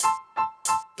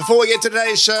Before we get to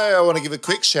today's show, I want to give a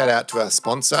quick shout out to our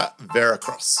sponsor,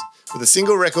 Veracross. With a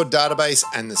single record database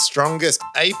and the strongest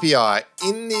API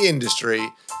in the industry,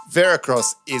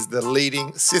 Veracross is the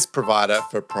leading SIS provider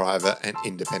for private and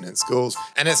independent schools,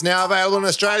 and it's now available in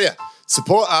Australia.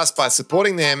 Support us by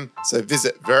supporting them, so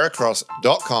visit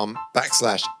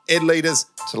veracross.com/edleaders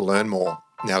to learn more.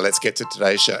 Now let's get to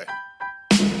today's show.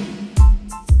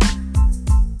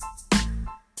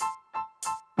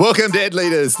 Welcome to Ed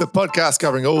Leaders, the podcast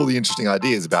covering all the interesting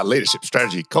ideas about leadership,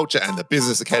 strategy, culture, and the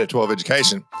business of K-12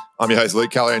 education. I'm your host,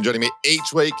 Luke Keller, and joining me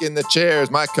each week in the chair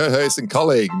is my co-host and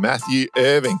colleague, Matthew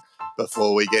Irving.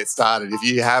 Before we get started, if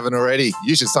you haven't already,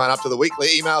 you should sign up to the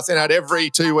weekly email sent out every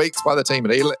 2 weeks by the team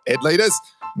at Ed Leaders.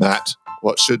 Matt,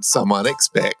 what should someone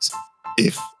expect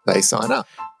if they sign up?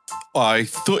 I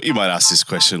thought you might ask this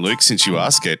question, Luke, since you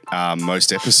ask it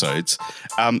most episodes.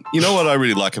 You know what I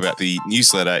really like about the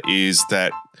newsletter is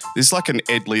that there's like an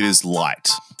Ed Leaders light.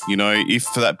 You know, if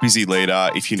for that busy leader,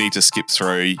 if you need to skip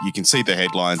through, you can see the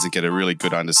headlines and get a really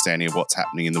good understanding of what's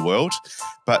happening in the world.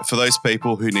 But for those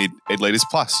people who need Ed Leaders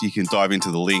Plus, you can dive into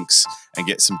the links and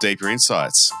get some deeper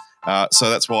insights.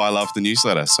 So that's why I love the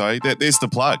newsletter. So there's the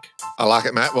plug. I like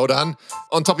it, Matt. Well done.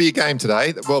 On top of your game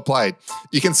today. Well played.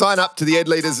 You can sign up to the Ed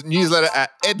Leaders newsletter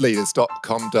at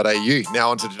edleaders.com.au.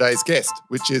 Now on to today's guest,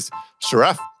 which is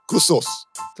Sharaf Goussous.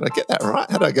 Did I get that right?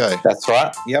 How'd I go? That's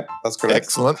right. Yep, that's correct.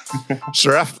 Excellent.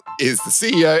 Sharaf is the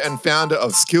CEO and founder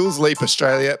of Skills Leap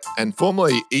Australia and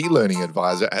formerly e-learning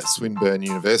advisor at Swinburne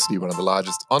University, one of the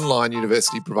largest online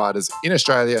university providers in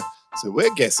Australia. So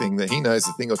we're guessing that he knows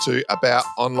a thing or two about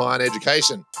online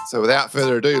education. So without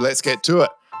further ado, let's get to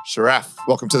it. Sharaf,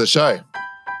 welcome to the show.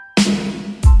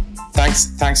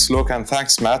 Thanks, Luke, and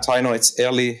thanks, Matt. I know it's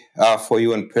early for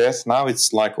you in Perth now.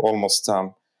 It's like almost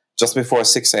just before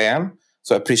 6 a.m.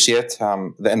 So I appreciate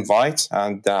the invite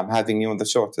and having you on the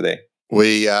show today.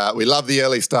 We love the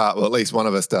early start. Well, at least one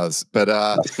of us does. But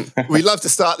we love to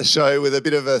start the show with a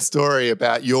bit of a story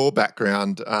about your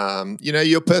background,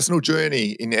 your personal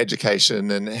journey in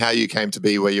education and how you came to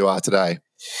be where you are today.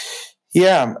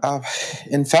 Yeah.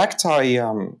 In fact, I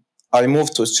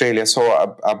moved to Australia. So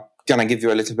I'm going to give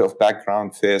you a little bit of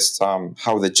background first,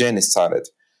 how the journey started.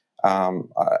 And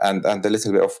a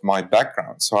little bit of my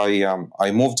background. So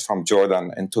I moved from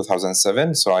Jordan in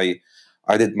 2007. So I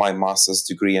did my master's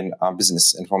degree in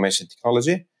business information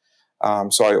technology.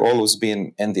 So I always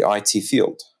been in the IT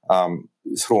field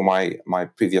through my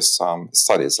previous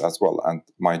studies as well and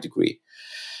my degree.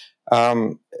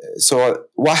 So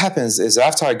what happens is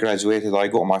after I graduated, I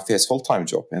got my first full-time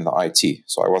job in the IT.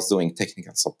 So I was doing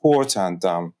technical support and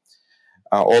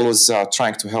always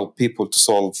trying to help people to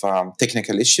solve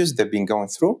technical issues they've been going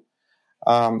through.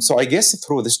 So I guess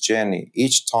through this journey,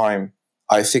 each time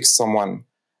I fixed someone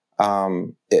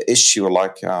issue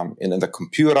like in the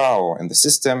computer or in the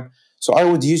system, so I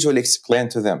would usually explain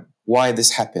to them why this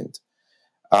happened.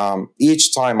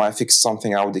 Each time I fixed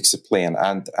something, I would explain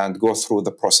and go through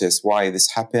the process, why this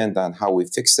happened and how we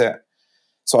fixed it.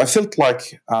 So I felt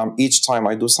like each time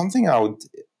I do something, I would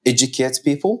educate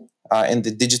people in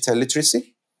the digital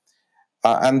literacy.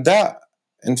 And that,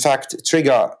 in fact,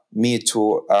 triggered me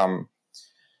to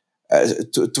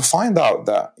find out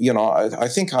that, I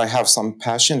think I have some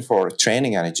passion for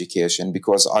training and education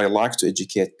because I like to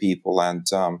educate people and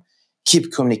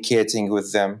keep communicating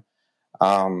with them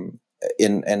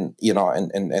in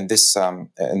this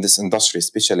industry,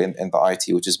 especially in the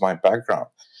IT, which is my background.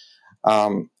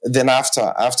 Then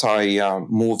after I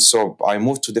moved, so I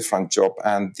moved to a different job,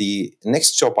 and the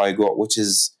next job I got, which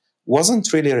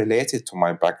wasn't really related to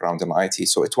my background in IT,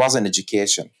 so it was in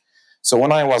education. So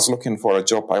when I was looking for a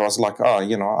job, I was like,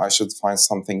 I should find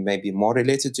something maybe more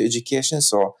related to education.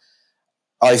 So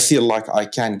I feel like I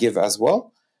can give as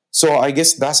well. So I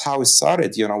guess that's how it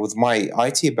started, with my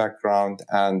IT background.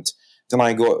 And then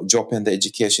I got a job in the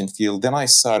education field. Then I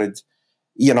started,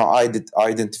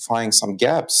 identifying some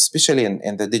gaps, especially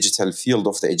in the digital field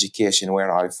of the education,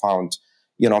 where I found,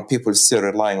 people still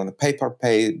relying on the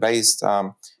paper-based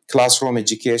classroom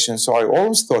education. So I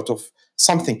always thought of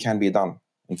something can be done.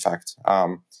 In fact,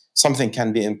 something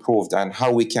can be improved and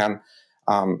how we can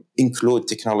include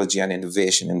technology and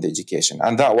innovation in the education.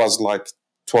 And that was like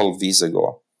 12 years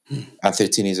ago and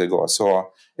 13 years ago.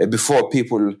 So before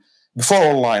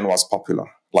online was popular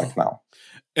like now.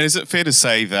 And is it fair to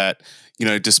say that,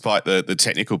 despite the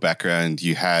technical background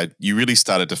you had, you really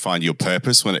started to find your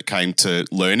purpose when it came to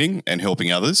learning and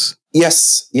helping others?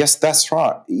 Yes, that's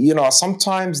right.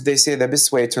 Sometimes they say the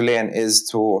best way to learn is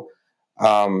to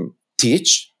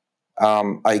teach.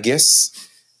 I guess,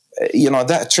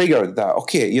 that triggered that,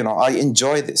 okay, I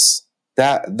enjoy this.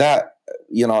 That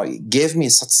gave me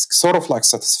sort of like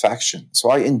satisfaction. So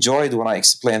I enjoyed when I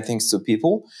explain things to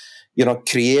people,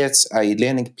 create a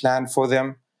learning plan for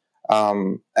them.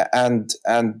 And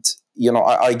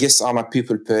I guess I'm a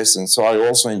people person, so I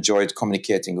also enjoyed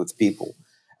communicating with people.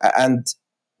 And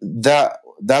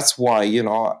that's why,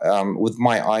 with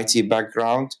my IT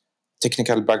background,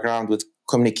 technical background with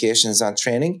communications and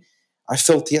training, I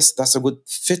felt, yes, that's a good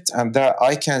fit, and that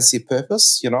I can see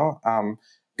purpose,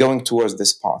 going towards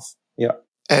this path. Yeah.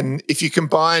 And if you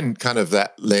combine kind of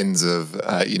that lens of,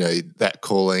 that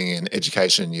calling and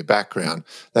education in your background,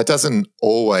 that doesn't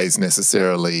always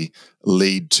necessarily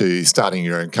lead to starting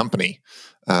your own company.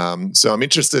 So I'm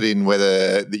interested in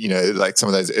whether, like some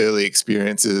of those early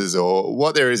experiences or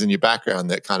what there is in your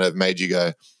background that kind of made you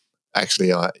go,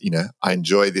 actually, I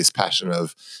enjoy this passion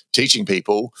of teaching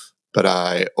people, but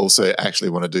I also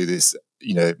actually want to do this,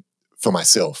 for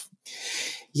myself.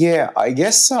 Yeah, I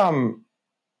guess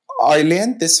I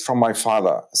learned this from my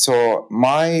father. So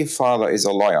my father is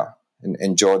a lawyer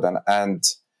in Jordan, and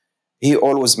he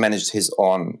always managed his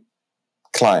own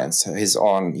clients, his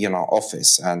own,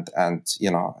 office, and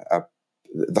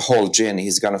the whole journey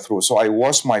he's gone through. So I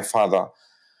watched my father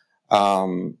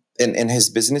in his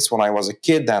business when I was a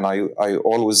kid, and I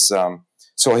always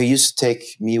so he used to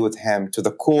take me with him to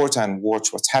the court and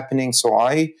watch what's happening. So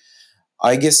I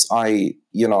guess I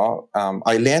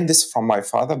learned this from my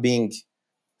father, being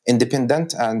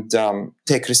independent and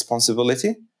take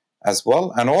responsibility as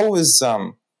well, and always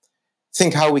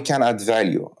think how we can add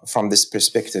value from this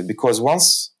perspective. Because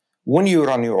when you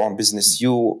run your own business,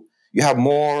 you have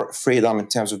more freedom in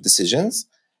terms of decisions.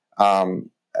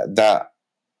 That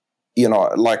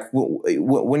like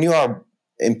when you are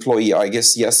employee, I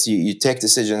guess, yes, you take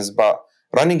decisions, but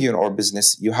running your own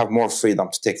business, you have more freedom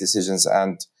to take decisions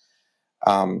and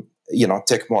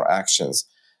take more actions.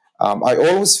 I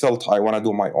always felt I want to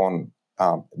do my own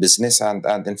business, and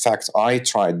in fact, I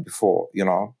tried before,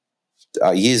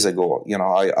 years ago.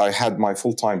 I had my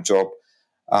full-time job.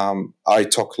 I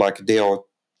took like a day or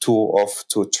two off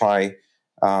to try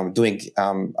doing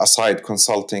aside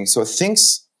consulting. So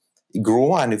things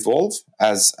grew and evolved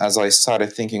as I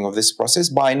started thinking of this process.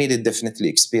 But I needed definitely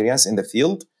experience in the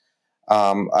field.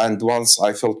 And once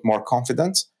I felt more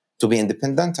confident to be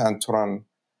independent and to run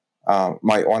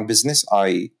my own business,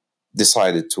 I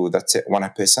decided to, that's it,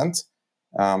 100%.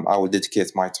 I will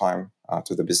dedicate my time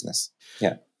to the business.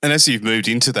 Yeah. And as you've moved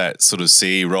into that sort of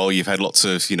CE role, you've had lots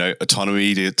of,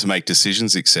 autonomy to make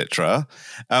decisions, etc.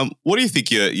 What do you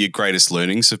think your greatest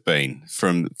learnings have been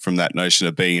from that notion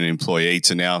of being an employee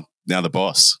to now the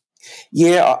boss?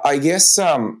 Yeah, I guess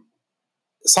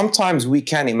sometimes we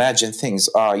can imagine things.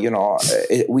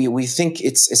 We think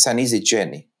it's an easy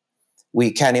journey.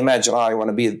 We can imagine, I want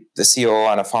to be the CEO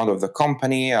and a founder of the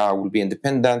company. I will be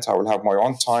independent. I will have my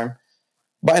own time.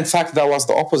 But in fact, that was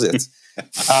the opposite.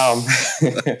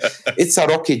 It's a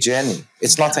rocky journey.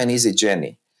 It's not an easy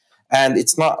journey. And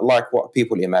it's not like what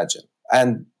people imagine.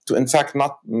 And in fact,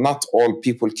 not all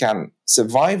people can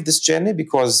survive this journey,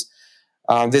 because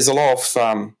there's a lot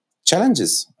of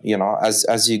challenges,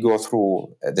 as you go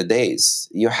through the days.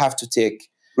 You have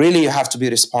to be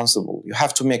responsible. You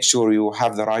have to make sure you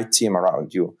have the right team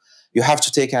around you. You have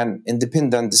to take an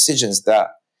independent decisions that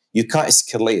you can't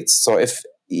escalate. So if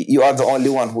you are the only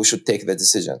one who should take the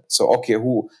decision. So, okay,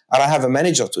 and I have a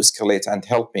manager to escalate and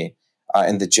help me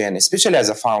in the journey, especially as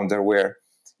a founder where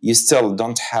you still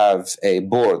don't have a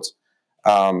board.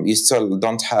 You still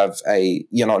don't have a,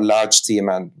 large team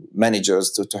and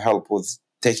managers to help with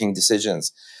taking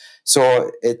decisions. So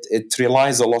it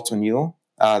relies a lot on you.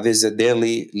 There's a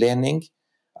daily learning.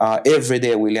 Every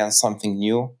day we learn something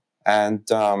new. And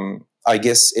I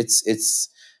guess it's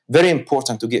very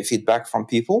important to get feedback from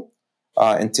people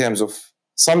in terms of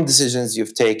some decisions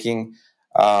you've taken,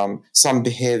 some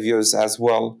behaviors as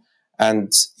well.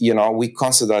 And, we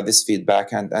consider this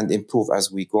feedback and improve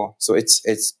as we go. So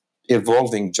it's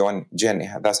evolving journey.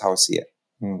 That's how I see it.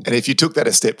 And if you took that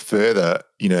a step further,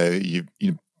 you've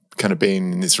kind of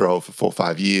been in this role for 4 or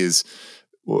 5 years.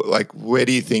 Like, where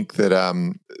do you think that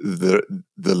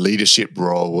the leadership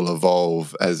role will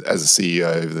evolve as a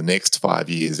CEO over the next 5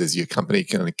 years as your company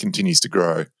kind of continues to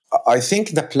grow? I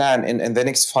think the plan in the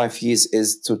next 5 years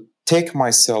is to take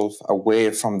myself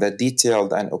away from the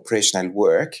detailed and operational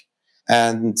work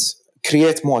and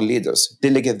create more leaders,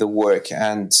 delegate the work,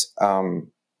 and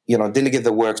delegate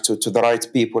the work to the right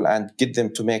people and get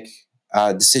them to make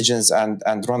decisions and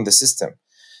run the system.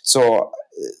 So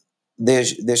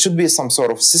there should be some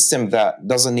sort of system that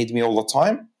doesn't need me all the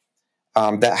time,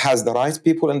 that has the right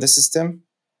people in the system,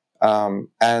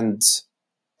 and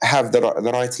have the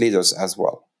right leaders as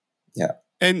well. Yeah.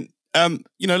 And,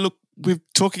 look, we're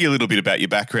talking a little bit about your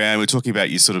background. We're talking about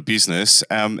your sort of business,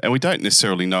 and we don't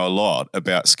necessarily know a lot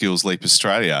about Skills Leap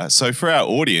Australia. So for our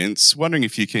audience, wondering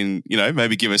if you can,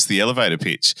 maybe give us the elevator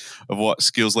pitch of what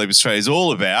Skills Leap Australia is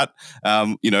all about.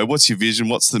 What's your vision?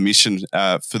 What's the mission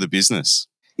for the business?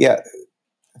 Yeah,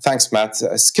 thanks, Matt.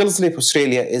 Skills Leap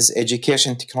Australia is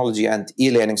education technology and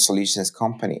e-learning solutions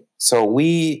company. So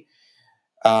we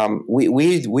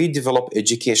develop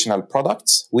educational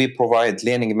products. We provide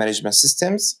learning management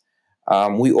systems.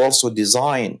 We also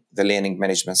design the learning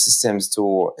management systems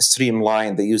to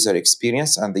streamline the user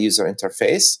experience and the user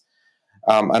interface.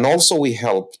 And also we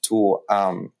help to,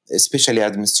 especially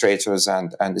administrators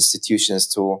and institutions,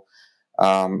 to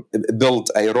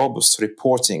build a robust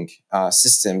reporting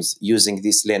systems using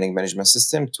this learning management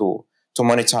system to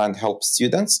monitor and help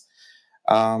students.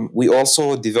 We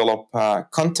also develop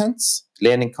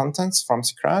learning contents from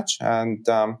scratch, and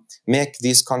make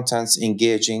these contents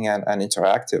engaging and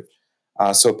interactive,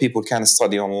 so people can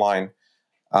study online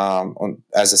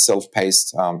as a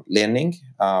self-paced learning.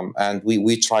 And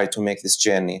we try to make this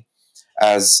journey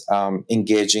as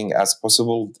engaging as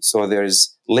possible, so there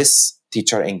is less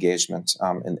teacher engagement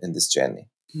in this journey.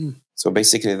 So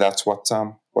basically, that's what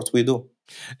we do.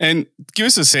 And give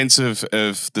us a sense of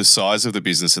the size of the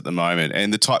business at the moment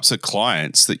and the types of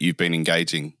clients that you've been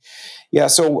engaging. Yeah,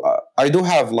 so I do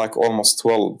have like almost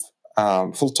 12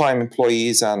 full-time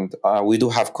employees, and we do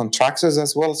have contractors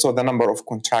as well. So the number of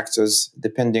contractors,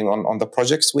 depending on the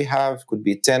projects we have, could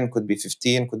be 10, could be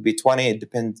 15, could be 20. It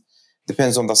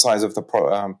depends on the size of the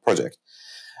project.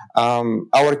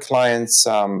 Our clients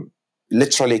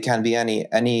literally can be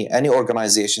any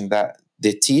organization that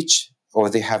they teach or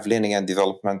they have learning and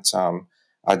development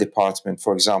department.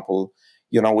 For example,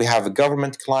 we have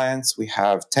government clients, we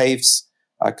have TAFEs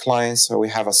clients, so we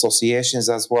have associations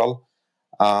as well,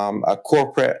 a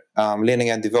corporate learning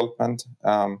and development.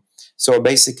 So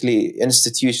basically,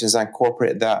 institutions and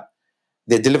corporate that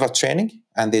they deliver training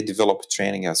and they develop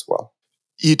training as well.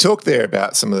 You talk there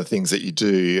about some of the things that you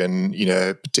do, and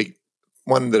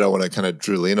one that I want to kind of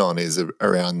drill in on is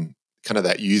around kind of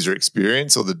that user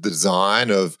experience or the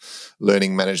design of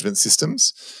learning management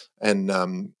systems, and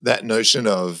that notion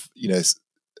of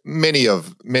many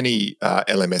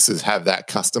LMSs have that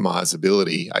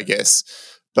customizability, I guess,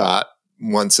 but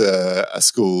once a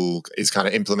school is kind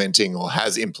of implementing or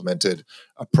has implemented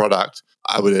a product,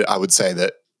 I would say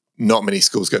that not many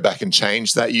schools go back and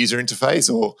change that user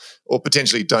interface, or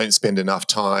potentially don't spend enough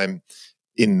time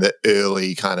in the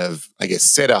early kind of, I guess,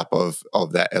 setup of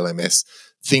that LMS,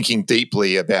 thinking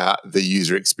deeply about the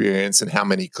user experience and how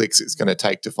many clicks it's going to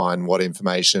take to find what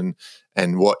information,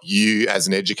 and what you as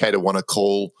an educator want to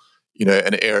call,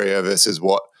 an area versus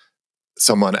what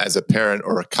someone as a parent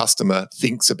or a customer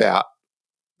thinks about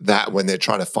that when they're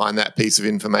trying to find that piece of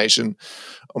information.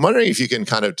 I'm wondering if you can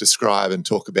kind of describe and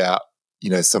talk about,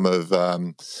 some of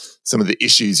the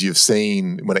issues you've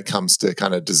seen when it comes to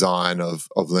kind of design of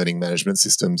learning management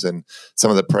systems, and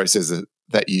some of the processes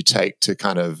that you take to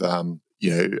kind of,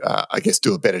 I guess,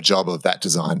 do a better job of that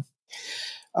design.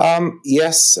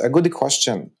 Yes, a good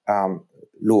question,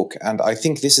 Luke. And I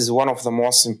think this is one of the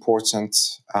most important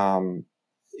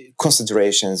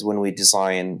considerations when we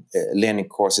design learning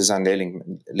courses and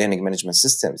learning management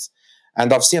systems.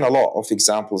 And I've seen a lot of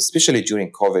examples, especially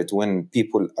during COVID, when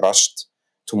people rushed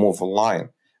to move online.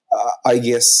 I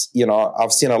guess,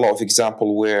 I've seen a lot of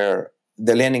examples where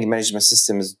the learning management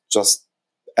system is just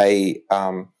a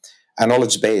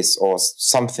knowledge base or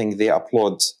something they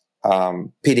upload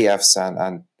PDFs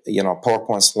and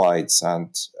PowerPoint slides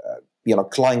and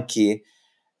clunky.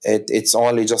 It's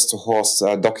only just to host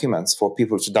documents for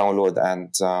people to download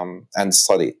and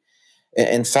study.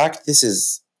 In fact, this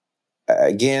is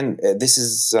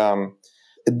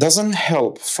it doesn't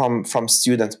help from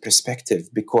student perspective,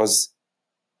 because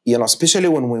especially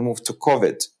when we moved to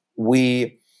COVID,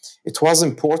 it was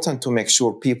important to make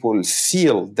sure people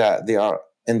feel that they are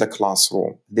in the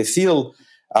classroom. They feel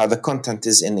the content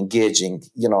is engaging.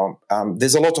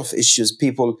 There's a lot of issues.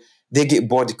 People, they get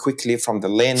bored quickly from the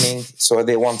learning, so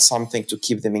they want something to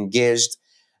keep them engaged.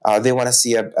 They want to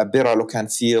see a better look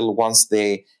and feel once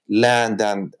they land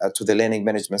and to the learning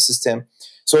management system.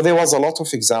 So there was a lot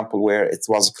of example where it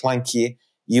was clunky.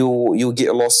 You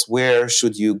get lost. Where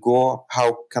should you go?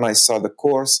 How can I start the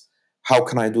course? How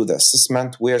can I do the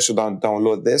assessment? Where should I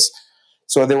download this?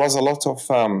 So there was a lot of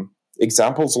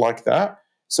examples like that.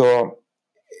 So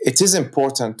it is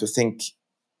important to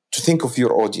think of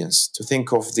your audience, to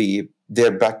think of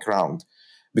their background,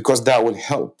 because that will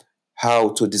help how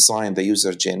to design the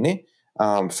user journey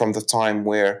from the time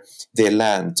where they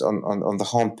land on the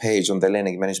home page on the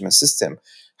learning management system.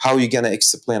 How are you going to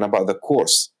explain about the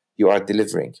course? you are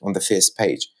delivering on the first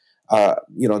page?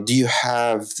 Do you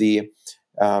have the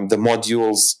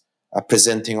modules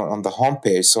presenting on the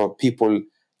homepage so people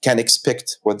can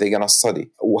expect what they're going to study?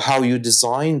 How you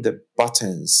design the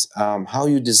buttons, how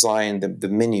you design the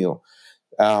menu.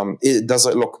 Does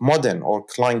it look modern or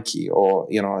clunky, or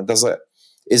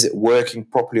is it working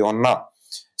properly or not?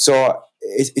 So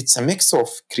it's a mix of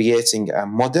creating a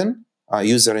modern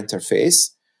user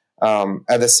interface,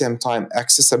 at the same time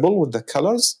accessible with the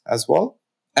colors as well,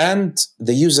 and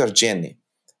the user journey,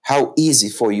 how easy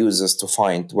for users to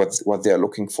find what they're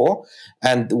looking for.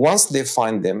 And once they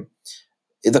find them,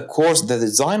 the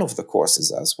design of the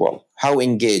courses as well, how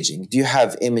engaging. Do you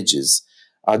have images?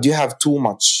 Do you have too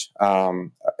much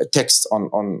text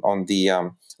on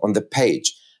the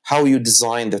page? How you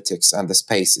design the text and the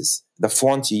spaces, the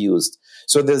font you used.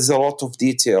 So there's a lot of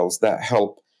details that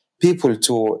help people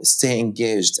to stay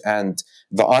engaged and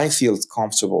the eye feels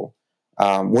comfortable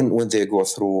when they go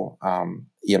through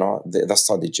the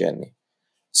study journey.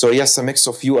 So yes, a mix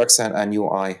of UX and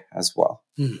UI as well.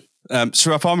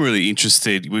 Sharaf, I'm really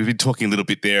interested. We've been talking a little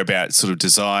bit there about sort of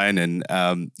design and,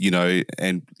 and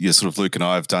sort of Luke and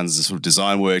I have done the sort of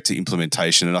design work to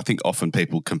implementation. And I think often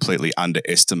people completely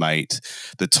underestimate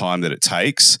the time that it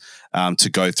takes to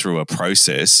go through a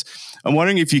process. I'm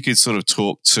wondering if you could sort of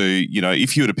talk to,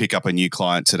 if you were to pick up a new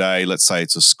client today, let's say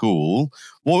it's a school,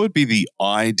 what would be the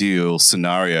ideal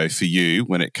scenario for you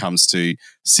when it comes to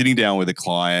sitting down with a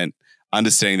client,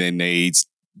 understanding their needs,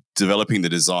 developing the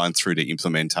design through to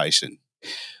implementation?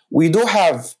 We do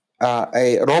have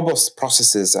a robust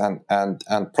processes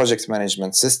and project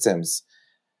management systems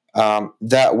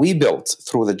that we built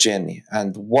through the journey,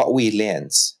 and what we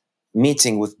learned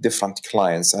meeting with different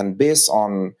clients, and based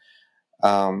on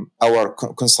our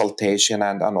consultation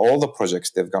and all the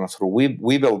projects they've gone through,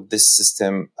 we built this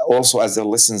system also as the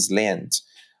lessons learned,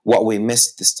 what we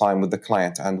missed this time with the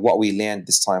client and what we learned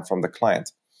this time from the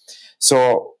client.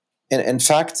 So in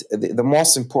fact, the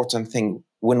most important thing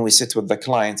when we sit with the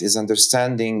client is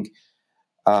understanding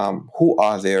who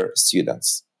are their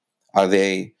students,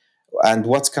 and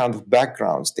what kind of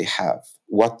backgrounds they have,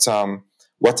 what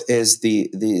is the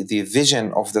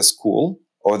vision of the school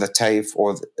or the type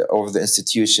or of the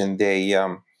institution they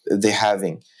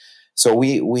having. So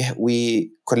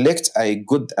we collect a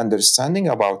good understanding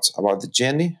about the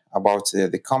journey, about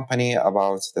the company,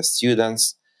 about the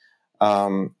students.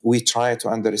 We try to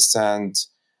understand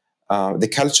the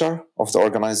culture of the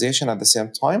organization at the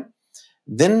same time.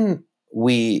 Then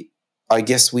we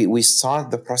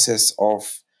start the process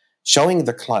of showing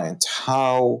the client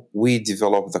how we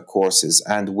develop the courses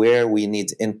and where we need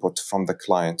input from the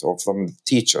client or from the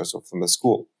teachers or from the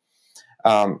school.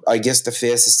 I guess the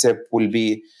first step will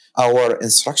be our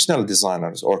instructional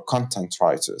designers or content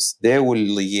writers. They will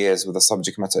liaise with the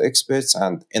subject matter experts,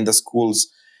 and in the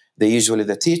schools, they're usually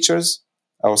the teachers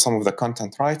or some of the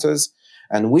content writers,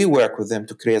 and we work with them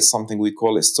to create something we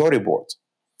call a storyboard.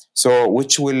 So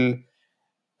which will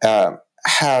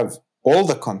have all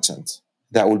the content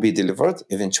that will be delivered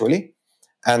eventually,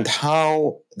 and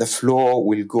how the flow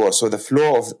will go. So the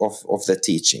flow of the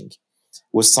teaching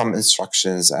with some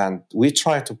instructions, and we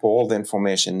try to put all the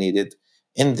information needed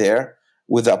in there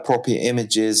with the appropriate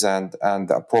images and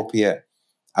the appropriate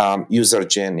user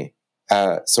journey.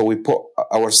 So we put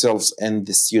ourselves in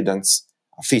the students'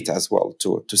 feet as well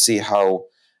to see how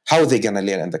they're going to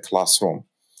learn in the classroom.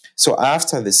 So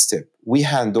after this step, we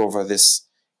hand over this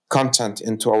content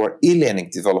into our e-learning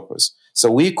developers. So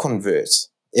we convert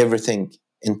everything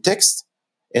in text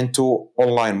into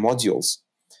online modules.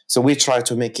 So we try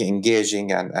to make it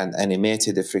engaging and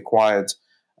animated if required.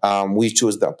 We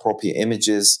choose the appropriate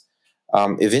images.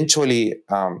 Eventually,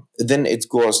 then it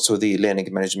goes to the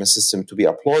learning management system to be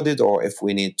uploaded, or if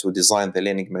we need to design the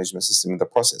learning management system in the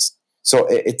process. So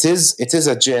it is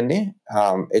a journey.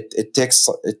 It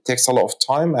takes a lot of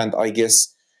time, and I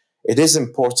guess it is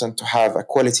important to have a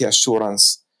quality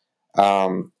assurance,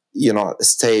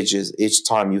 stages each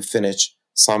time you finish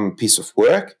some piece of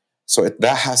work. So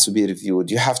that has to be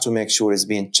reviewed. You have to make sure it's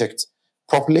being checked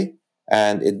properly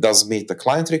and it does meet the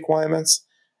client requirements.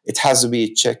 It has to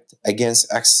be checked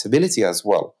against accessibility as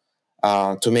well,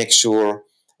 to make sure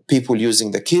people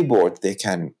using the keyboard, they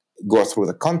can go through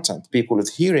the content. People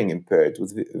with hearing impaired,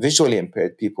 with visually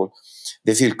impaired people,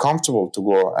 they feel comfortable to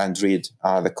go and read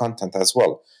the content as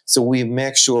well. So we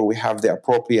make sure we have the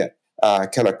appropriate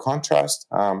color contrast.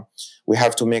 We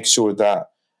have to make sure that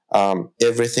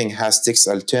everything has text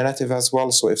alternative as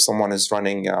well. So if someone is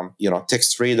running,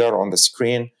 text reader on the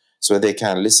screen, so they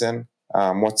can listen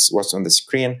what's on the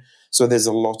screen. So there's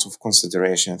a lot of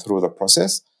consideration through the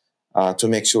process to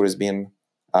make sure it's being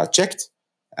checked,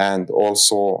 and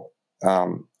also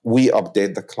we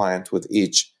update the client with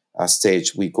each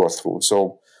stage we go through.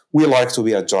 So we like to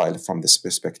be agile from this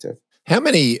perspective. How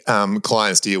many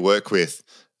clients do you work with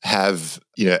have,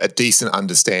 a decent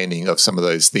understanding of some of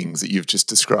those things that you've just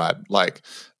described, like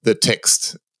the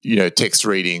text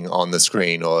reading on the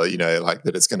screen, or, like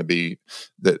that it's going to be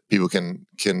that people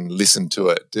can listen to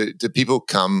it? Do people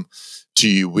come to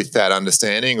you with that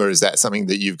understanding, or is that something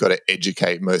that you've got to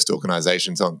educate most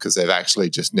organizations on because they've actually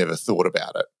just never thought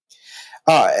about it?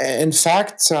 In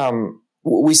fact,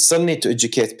 we still need to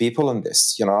educate people on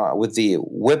this, with the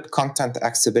web content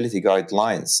accessibility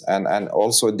guidelines, and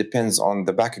also it depends on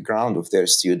the background of their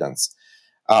students.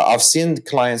 I've seen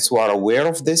clients who are aware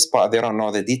of this, but they don't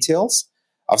know the details.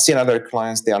 I've seen other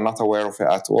clients, they are not aware of it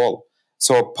at all.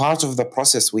 So part of the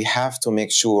process, we have to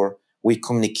make sure we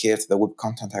communicate the web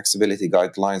content accessibility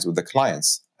guidelines with the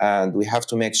clients. And we have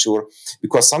to make sure,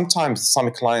 because sometimes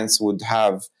some clients would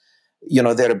have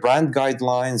their brand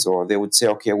guidelines, or they would say,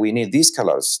 okay, we need these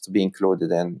colors to be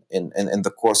included in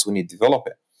the course, we need to develop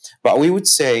it. But we would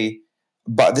say,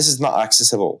 but this is not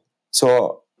accessible.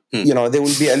 So, they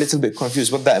will be a little bit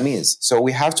confused what that means. So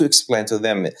we have to explain to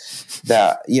them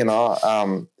that,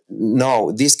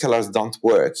 no, these colors don't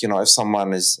work. If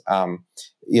someone is,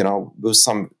 with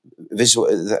some visual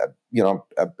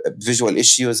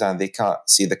issues and they can't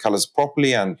see the colors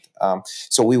properly, and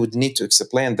so we would need to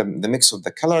explain the mix of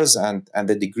the colors and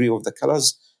the degree of the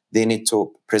colors they need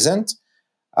to present.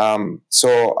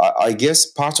 So I guess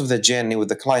part of the journey with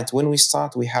the client, when we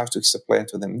start, we have to explain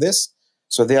to them this,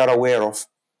 so they are aware of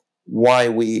why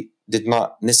we did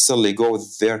not necessarily go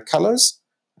with their colors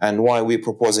and why we're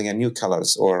proposing a new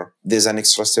colors, or there's an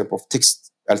extra step of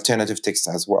text, alternative text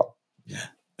as well. Yeah.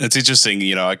 It's interesting,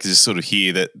 I can just sort of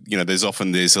hear that, there's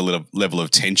a little level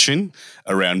of tension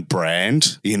around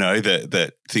brand,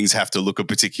 that things have to look a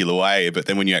particular way. But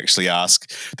then when you actually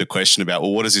ask the question about,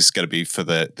 well, what is this going to be for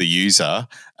the user?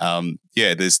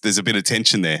 There's a bit of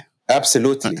tension there.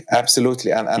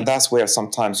 Absolutely. And that's where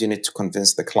sometimes you need to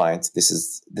convince the client this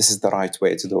is the right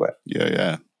way to do it.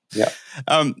 Yeah.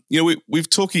 We've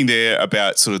talking there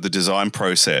about sort of the design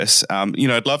process.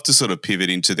 I'd love to sort of pivot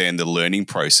into then the learning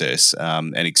process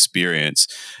and experience.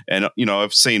 And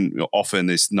I've seen often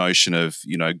this notion of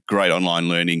great online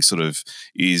learning sort of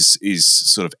is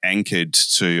sort of anchored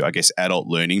to, I guess, adult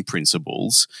learning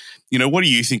principles. What do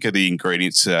you think are the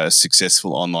ingredients to a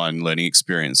successful online learning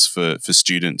experience for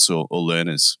students or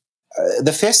learners?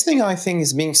 The first thing I think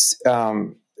is being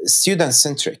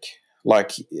student-centric.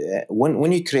 Like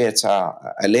when you create a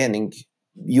learning,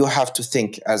 you have to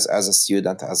think as a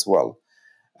student as well,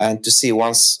 and to see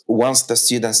once the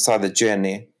students start the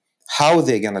journey, how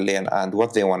they're going to learn and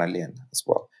what they want to learn as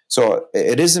well. So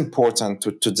it is important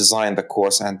to design the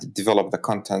course and develop the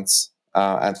contents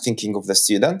and thinking of the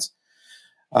student.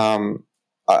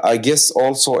 I guess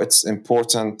also it's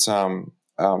important to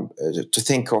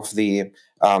think of the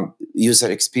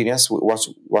user experience,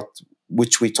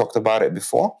 which we talked about it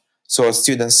before. So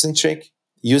student-centric,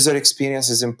 user experience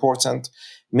is important,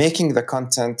 making the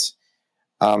content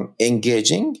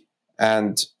engaging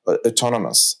and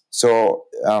autonomous. So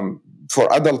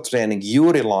for adult learning, you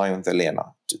rely on the learner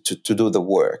to do the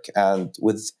work, and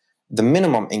with the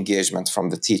minimum engagement from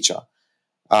the teacher.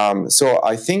 So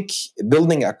I think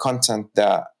building a content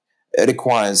that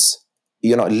requires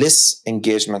less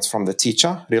engagement from the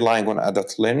teacher, relying on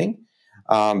adult learning.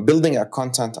 Building a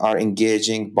content are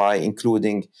engaging by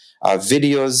including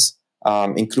videos,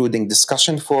 including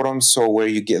discussion forums, so where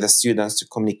you get the students to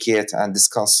communicate and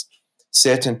discuss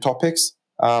certain topics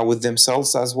with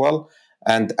themselves as well.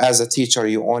 And as a teacher,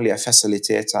 you only a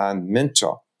facilitator and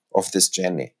mentor of this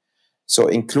journey. So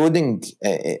including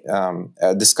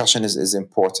a discussion is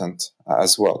important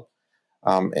as well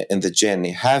in the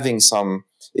journey. Having some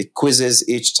quizzes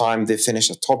each time they finish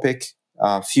a topic,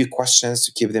 a few questions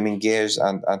to keep them engaged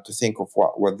and to think of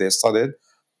what they studied.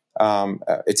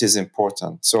 It is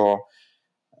important. So,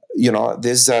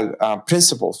 there's a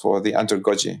principle for the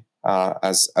andragogy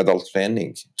as adult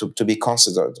learning to be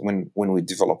considered when we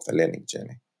develop the learning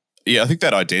journey. Yeah, I think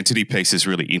that identity piece is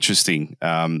really interesting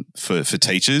for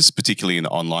teachers, particularly in the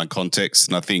online context.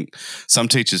 And I think some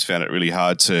teachers found it really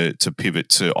hard to pivot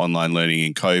to online learning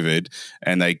in COVID,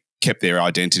 and they kept their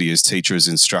identity as teacher, as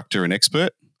instructor and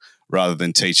expert, rather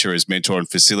than teacher as mentor and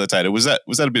facilitator. Was that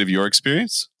a bit of your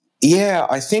experience? Yeah,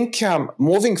 I think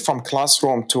moving from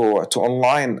classroom to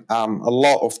online, a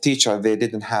lot of teachers, they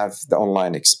didn't have the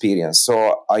online experience.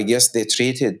 So I guess they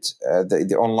treated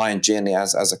the online journey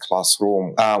as a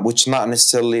classroom, which not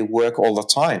necessarily work all the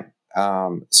time.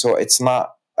 So it's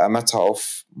not a matter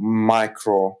of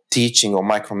micro teaching or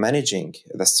micromanaging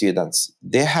the students.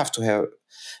 They have to have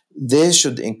they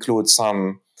should include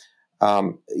some,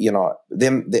 it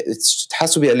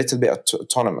has to be a little bit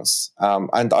autonomous.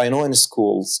 And I know in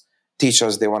schools,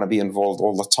 teachers, they want to be involved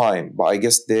all the time, but I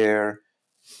guess there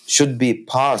should be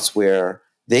parts where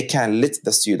they can let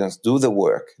the students do the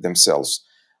work themselves,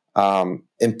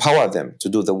 empower them to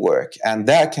do the work. And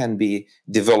that can be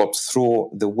developed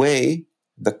through the way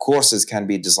the courses can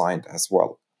be designed as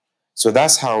well. So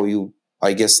that's how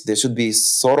I guess there should be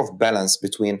sort of balance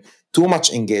between too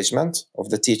much engagement of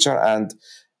the teacher and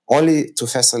only to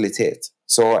facilitate.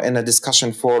 So in a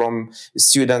discussion forum,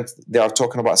 students, they are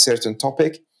talking about a certain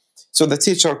topic. So the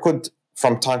teacher could,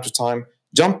 from time to time,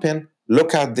 jump in,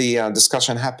 look at the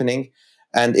discussion happening.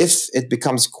 And if it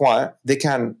becomes quiet, they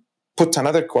can put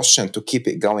another question to keep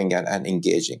it going and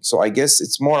engaging. So I guess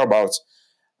it's more about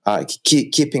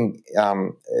keeping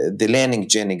the learning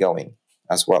journey going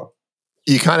as well.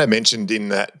 You kind of mentioned in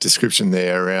that description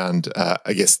there around,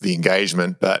 I guess, the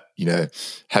engagement, but,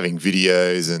 having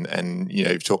videos and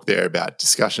you've talked there about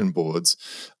discussion boards.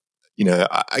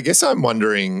 I guess I'm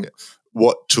wondering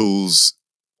what tools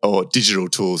or digital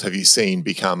tools have you seen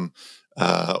become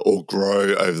or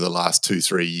grow over the last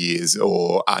 2-3 years,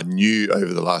 or are new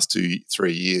over the last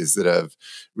 2-3 years that have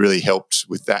really helped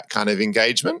with that kind of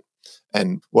engagement?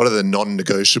 And what are the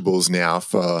non-negotiables now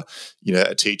for,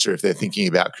 a teacher if they're thinking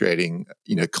about creating,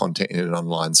 content in an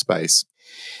online space?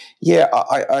 Yeah,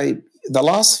 the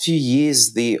last few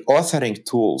years, the authoring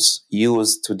tools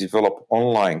used to develop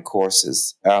online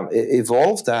courses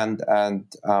evolved and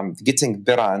getting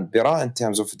better and better in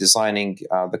terms of designing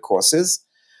the courses.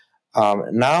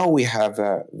 Now we have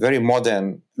a very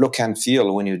modern look and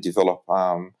feel when you develop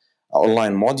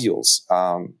online modules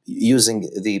using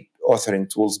the authoring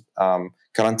tools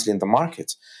currently in the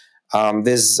market.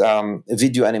 There's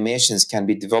video animations can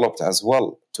be developed as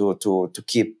well to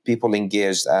keep people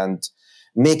engaged and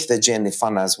make the journey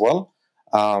fun as well.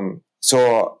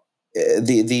 So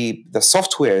the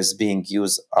softwares being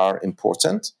used are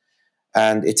important,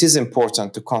 and it is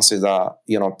important to consider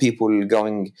people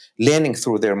learning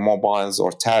through their mobiles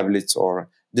or tablets or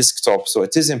desktop. So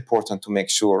it is important to make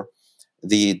sure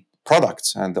the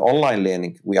product and the online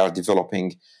learning we are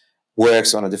developing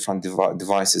works on a different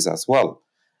devices as well.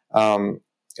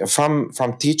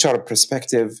 From teacher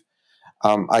perspective,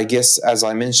 I guess, as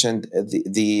I mentioned,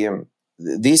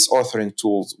 these authoring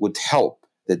tools would help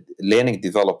the learning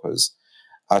developers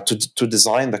to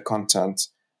design the content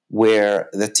where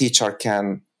the teacher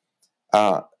can,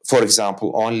 for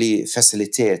example, only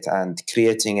facilitate and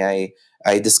creating a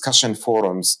discussion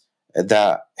forums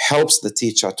that helps the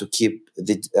teacher to keep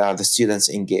the students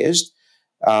engaged.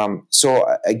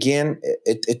 So again,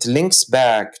 it links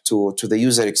back to the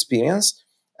user experience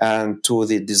and to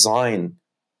the design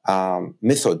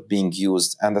method being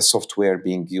used and the software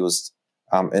being used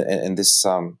in this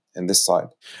side.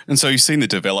 And so you've seen the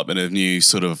development of new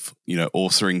sort of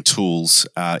authoring tools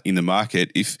in the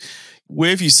market.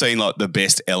 Where have you seen like the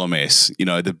best LMS,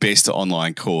 the best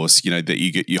online course,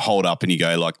 that you hold up and you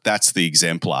go like, that's the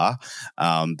exemplar,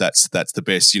 that's the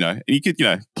best, and you could,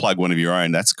 plug one of your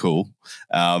own. That's cool.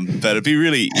 But it'd be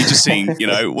really interesting,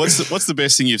 what's the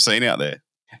best thing you've seen out there?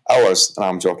 Ours. No,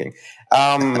 I'm joking.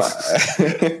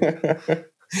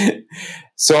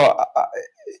 So,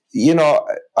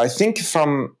 I think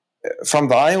from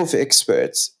the eye of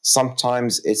experts,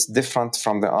 sometimes it's different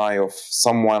from the eye of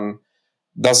someone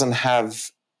doesn't have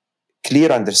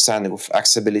clear understanding of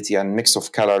accessibility and mix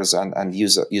of colors and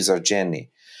user journey.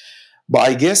 But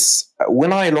I guess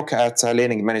when I look at a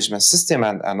learning management system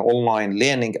and online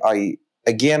learning, I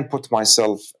again put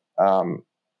myself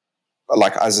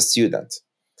like as a student.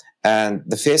 And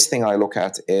the first thing I look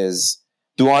at is,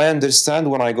 do I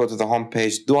understand when I go to the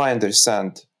homepage? Do I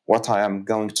understand what I am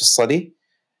going to study?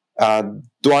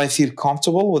 Do I feel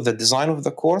comfortable with the design of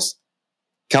the course?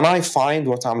 Can I find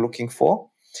what I'm looking for?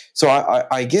 So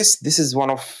I guess this is one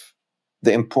of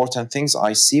the important things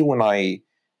I see when I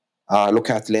look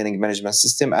at learning management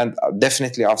system. And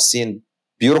definitely I've seen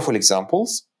beautiful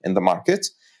examples in the market,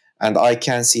 and I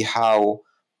can see how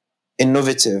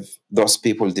innovative those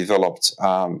people developed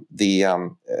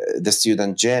the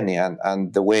student journey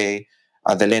and the way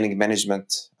the learning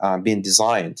management being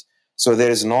designed. So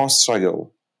there is no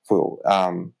struggle for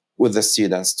with the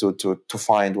students to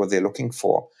find what they're looking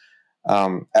for.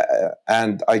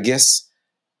 And I guess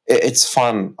it's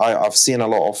fun. I've seen a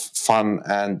lot of fun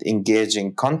and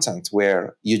engaging content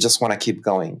where you just want to keep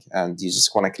going and you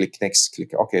just want to click next,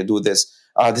 click, okay, do this.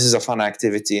 This is a fun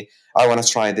activity. I want to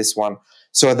try this one.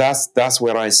 So that's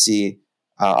where I see,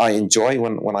 I enjoy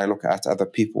when I look at other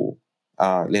people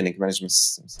learning management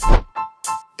systems.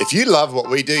 If you love what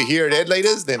we do here at Ed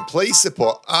Leaders, then please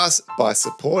support us by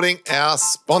supporting our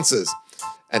sponsors.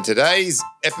 And today's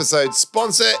episode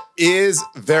sponsor is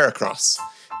Veracross.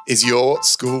 Is your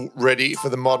school ready for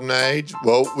the modern age?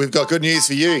 Well, we've got good news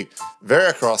for you.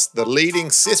 Veracross, the leading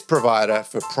SIS provider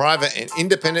for private and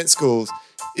independent schools,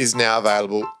 is now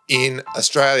available in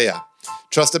Australia.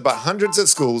 Trusted by hundreds of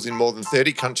schools in more than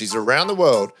 30 countries around the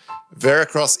world,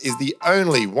 Veracross is the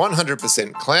only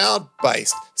 100%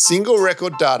 cloud-based single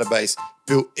record database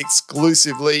built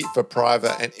exclusively for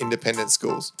private and independent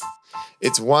schools.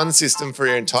 It's one system for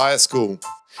your entire school.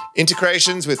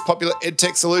 Integrations with popular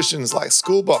edtech solutions like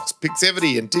Schoolbox,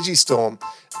 Pixevity, and Digistorm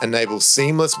enable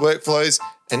seamless workflows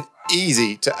and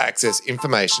easy to access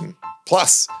information.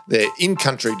 Plus, their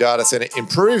in-country data center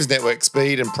improves network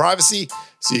speed and privacy,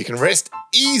 so you can rest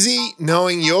easy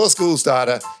knowing your school's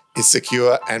data is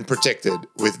secure and protected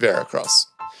with Veracross.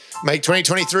 Make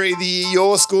 2023 the year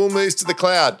your school moves to the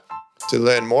cloud. To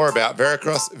learn more about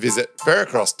Veracross, visit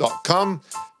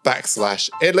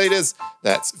veracross.com/edleaders.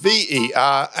 That's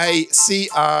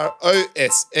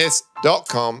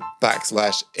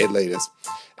veracross.com/edleaders.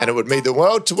 And it would mean the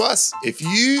world to us if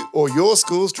you or your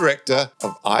school's director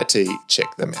of IT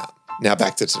check them out. Now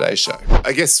back to today's show.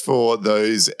 I guess for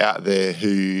those out there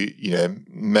who,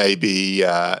 may be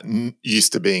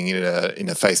used to being in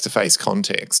a face-to-face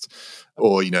context,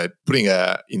 or putting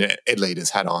a Ed Leaders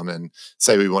hat on and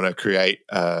say we want to create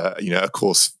a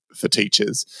course for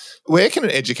teachers, where can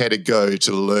an educator go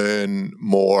to learn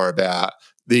more about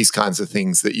these kinds of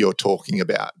things that you're talking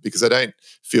about? Because I don't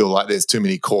feel like there's too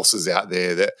many courses out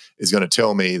there that is going to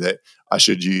tell me that I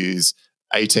should use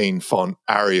 18 font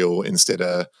Arial instead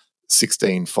of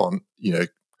 16 font,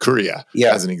 Courier,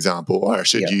 as an example, or I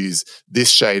should use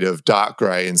this shade of dark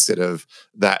grey instead of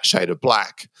that shade of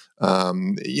black.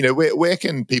 Where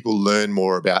can people learn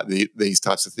more about these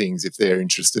types of things if they're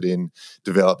interested in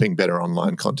developing better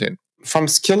online content? From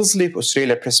Skills Leap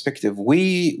Australia perspective,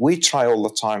 we try all the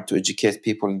time to educate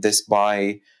people in this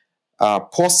by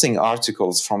posting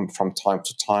articles from time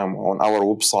to time on our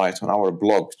website, on our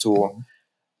blog, to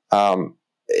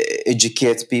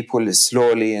educate people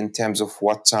slowly in terms of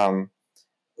what's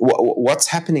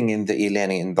happening in the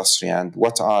e-learning industry, and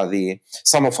what are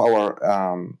some of our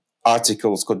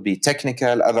articles could be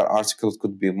technical, other articles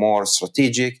could be more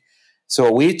strategic. So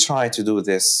we try to do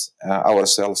this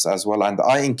ourselves as well, and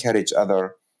I encourage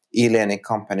other e-learning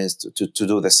companies to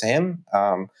do the same,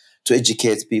 to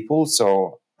educate people.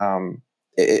 So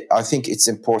I think it's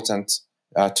important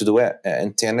to do it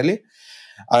internally.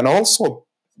 And also,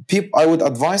 I would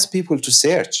advise people to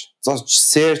search. Just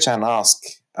search and ask.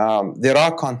 There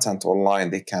are content online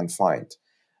they can find.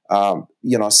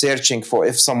 Searching for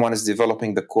if someone is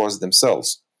developing the course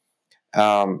themselves.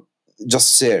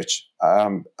 Just search.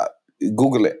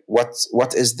 Google it.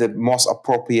 What is the most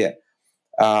appropriate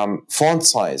font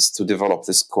size to develop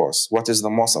this course? What is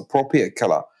the most appropriate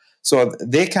color? So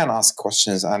they can ask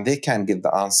questions and they can get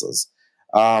the answers.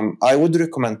 I would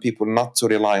recommend people not to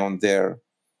rely on their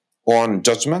own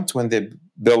judgment when they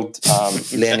build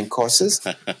learning courses.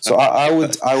 So I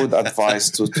would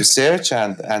advise to search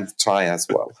and try as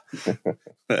well.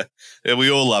 Yeah,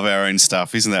 we all love our own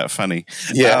stuff, isn't that funny?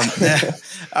 Yeah.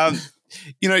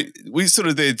 We sort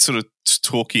of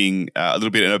talking a little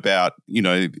bit about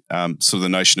sort of the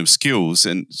notion of skills.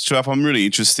 And Sharaf, I'm really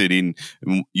interested in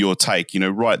your take.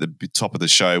 Right at the top of the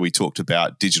show, we talked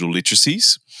about digital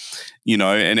literacies.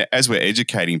 And as we're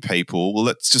educating people, well,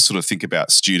 let's just sort of think about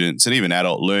students and even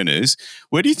adult learners.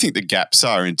 Where do you think the gaps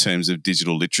are in terms of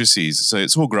digital literacies? So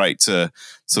it's all great to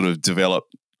sort of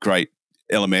develop great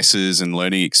LMSs and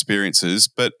learning experiences,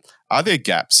 but are there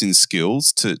gaps in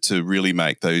skills to really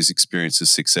make those experiences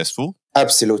successful?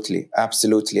 Absolutely.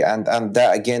 And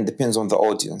that, again, depends on the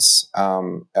audience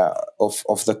of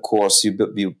the course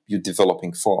you're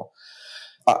developing for.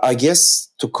 I guess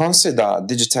to consider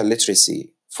digital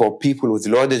literacy, for people with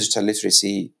low digital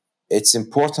literacy, it's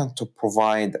important to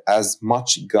provide as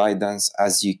much guidance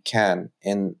as you can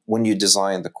when you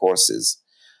design the courses.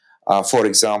 For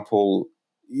example,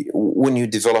 when you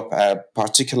develop a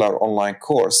particular online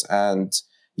course and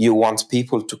you want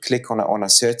people to click on a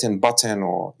certain button,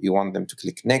 or you want them to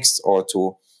click next or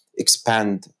to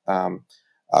expand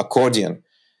accordion.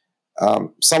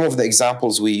 Some of the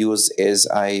examples we use is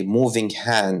a moving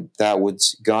hand that would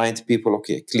guide people,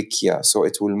 okay, click here. So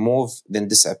it will move, then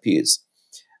disappears.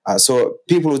 So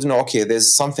people would know, okay,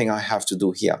 there's something I have to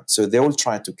do here. So they will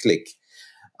try to click.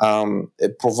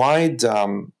 Provide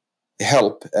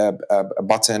help, a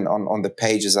button on the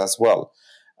pages as well.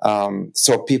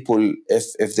 So people,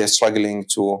 if they're struggling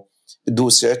to do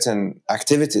certain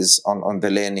activities on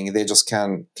the learning. They just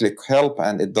can click help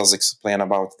and it does explain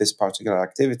about this particular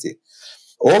activity.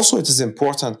 Also, it is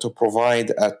important to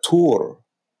provide a tour.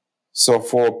 So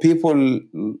for people,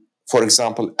 for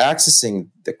example, accessing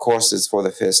the courses for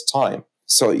the first time,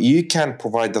 so you can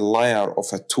provide the layer of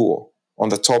a tour on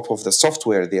the top of the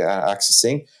software they are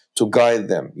accessing to guide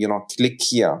them. Click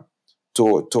here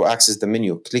to access the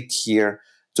menu, click here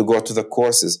to go to the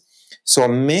courses. So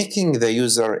making the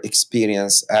user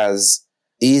experience as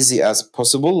easy as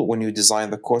possible when you design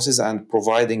the courses and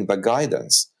providing the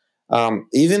guidance.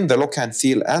 Even the look and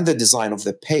feel and the design of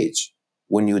the page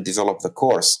when you develop the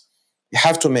course, you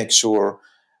have to make sure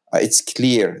it's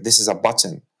clear. This is a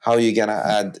button. How are you going to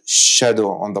add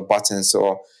shadow on the button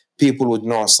so people would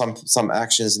know some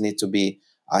actions need to be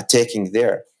taken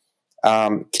there.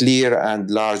 Clear and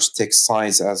large text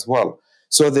size as well.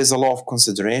 So there's a lot of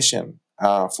consideration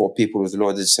for people with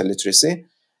low digital literacy.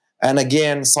 And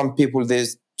again, some people, they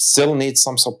still need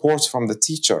some support from the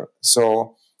teacher.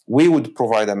 So we would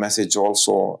provide a message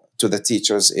also to the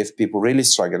teachers if people really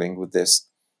struggling with this.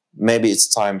 Maybe it's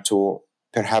time to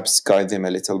perhaps guide them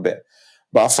a little bit.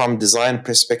 But from design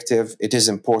perspective, it is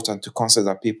important to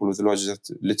consider people with low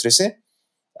digital literacy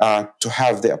to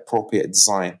have the appropriate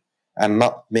design and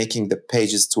not making the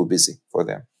pages too busy for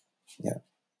them. Yeah.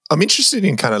 I'm interested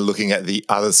in kind of looking at the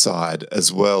other side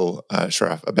as well,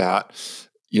 Sharaf, about,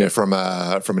 from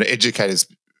an educator's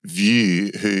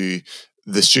view, who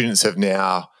the students have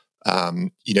now,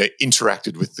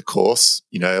 interacted with the course,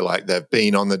 like they've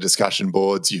been on the discussion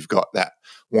boards. You've got that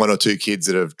 1 or 2 kids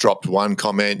that have dropped 1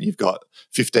 comment. You've got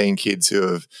 15 kids who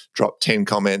have dropped 10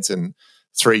 comments and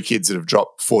 3 kids that have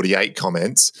dropped 48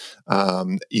 comments,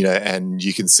 and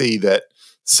you can see that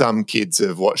some kids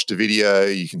have watched a video.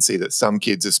 You can see that some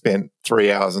kids have spent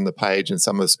 3 hours on the page and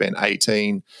some have spent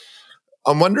 18.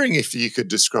 I'm wondering if you could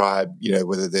describe,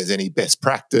 whether there's any best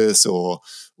practice or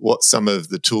what some of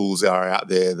the tools are out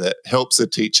there that helps a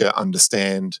teacher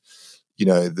understand,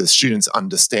 the student's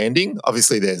understanding.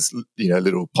 Obviously, there's,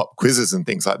 little pop quizzes and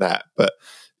things like that, but,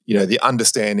 the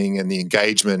understanding and the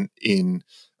engagement in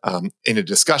a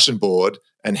discussion board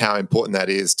and how important that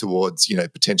is towards,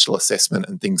 potential assessment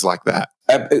and things like that.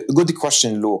 Good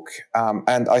question, Luke.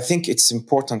 And I think it's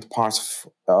important part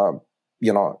of,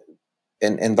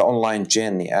 in the online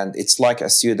journey. And it's like a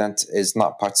student is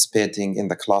not participating in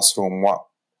the classroom,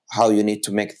 how you need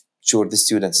to make sure the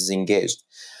student is engaged.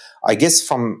 I guess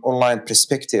from online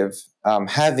perspective,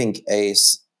 having a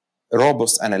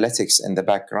robust analytics in the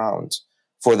background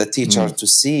for the teacher to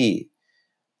see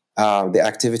the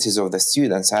activities of the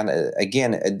students. And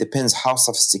again, it depends how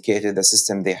sophisticated the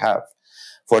system they have.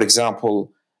 For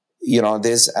example,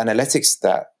 there's analytics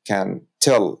that can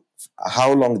tell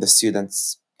how long the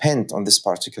students spent on this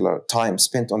particular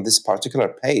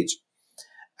page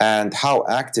and how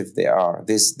active they are.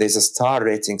 There's a star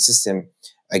rating system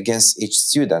against each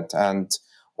student. And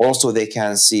also they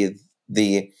can see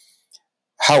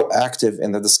how active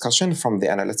in the discussion from the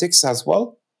analytics as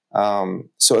well.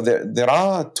 So there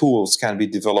are tools can be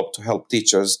developed to help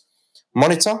teachers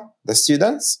monitor the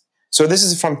students. So this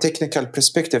is from technical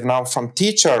perspective. Now, from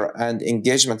teacher and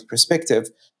engagement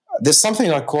perspective, there's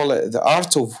something I call it the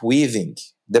art of weaving,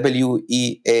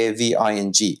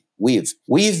 WEAVING, weave.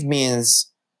 Weave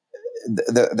means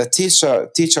the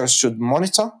teacher should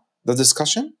monitor the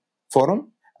discussion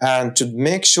forum and to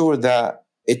make sure that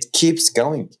it keeps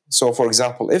going. So, for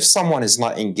example, if someone is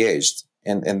not engaged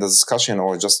in the discussion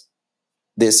or just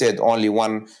they said only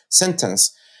one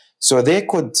sentence, so they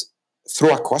could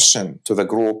throw a question to the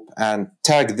group and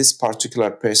tag this particular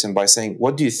person by saying,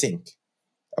 what do you think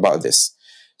about this?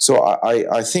 So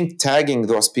I think tagging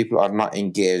those people are not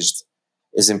engaged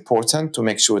is important to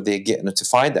make sure they get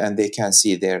notified and they can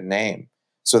see their name.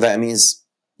 So that means,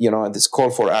 this call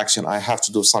for action, I have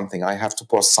to do something, I have to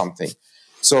post something.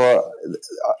 So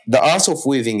the art of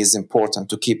weaving is important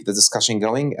to keep the discussion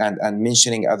going and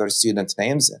mentioning other student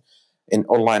names in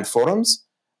online forums.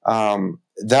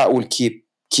 That will keep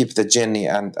the journey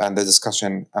and the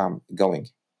discussion going.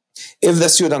 If the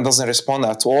student doesn't respond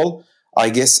at all, I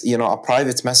guess, a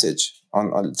private message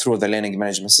on through the learning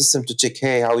management system to check,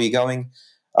 hey, how are you going?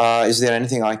 Is there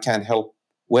anything I can help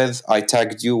with? I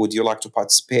tagged you. Would you like to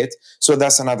participate? So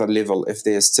that's another level if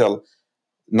they're still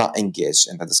not engaged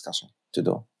in the discussion to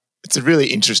do. It's a really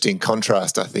interesting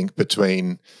contrast, I think,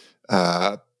 between,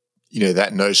 that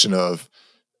notion of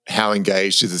how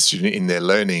engaged is a student in their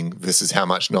learning versus how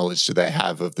much knowledge do they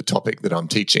have of the topic that I'm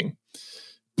teaching.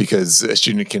 Because a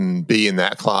student can be in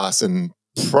that class and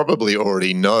probably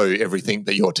already know everything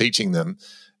that you're teaching them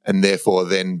and therefore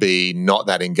then be not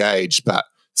that engaged, but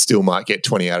still might get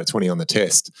 20 out of 20 on the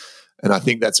test. And I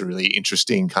think that's a really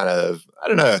interesting kind of, I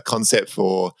don't know, a concept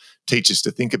for teachers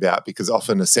to think about, because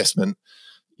often assessment,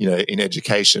 in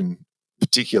education,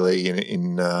 particularly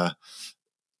in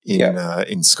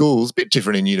schools, a bit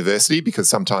different in university, because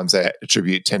sometimes they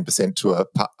attribute 10% to a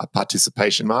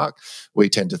participation mark. We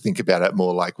tend to think about it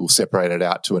more like we'll separate it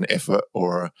out to an effort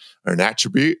or an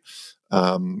attribute.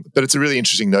 But it's a really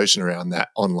interesting notion around that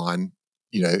online,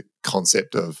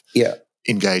 concept of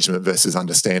engagement versus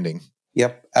understanding.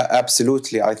 Yep,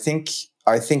 absolutely. I think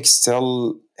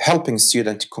still helping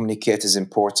students to communicate is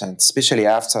important, especially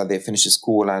after they finish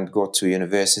school and go to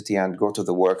university and go to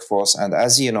the workforce. And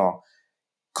as you know,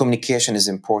 communication is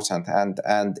important.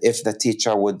 And if the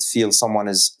teacher would feel someone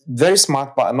is very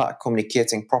smart but not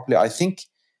communicating properly, I think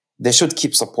they should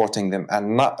keep supporting them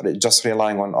and not just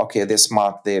relying on, okay, they're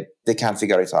smart, they can't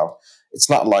figure it out. It's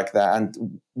not like that.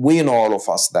 And we know, all of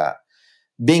us, that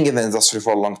being in the industry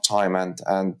for a long time and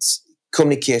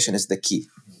communication is the key.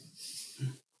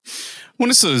 I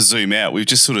want to sort of zoom out. We've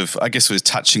just sort of, I guess, we're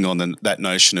touching on that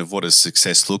notion of what does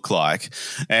success look like.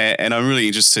 And I'm really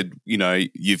interested,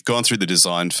 you've gone through the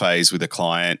design phase with a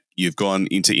client, you've gone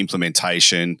into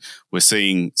implementation, we're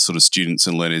seeing sort of students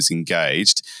and learners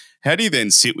engaged. How do you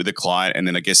then sit with a client and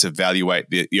then, I guess, evaluate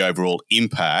the overall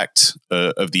impact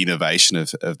of the innovation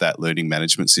of that learning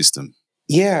management system?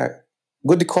 Yeah,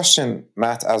 good question,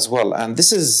 Matt, as well. And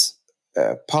this is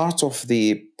part of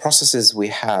the processes we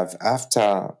have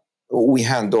after we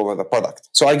hand over the product.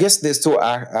 So I guess there's two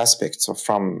aspects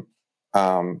from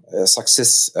a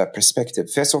success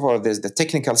perspective. First of all, there's the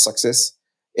technical success.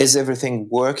 Is everything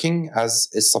working as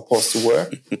it's supposed to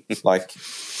work? Like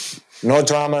no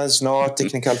dramas, no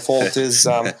technical faults,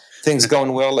 things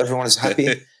going well, everyone is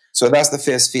happy. So that's the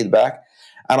first feedback.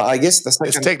 And I guess the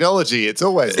second... It's technology. It's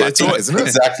always like that, isn't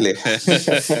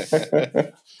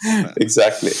it?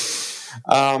 Exactly.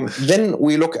 Then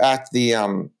we look at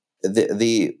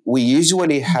we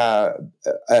usually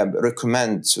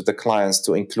recommend to the clients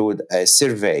to include a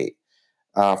survey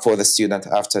for the student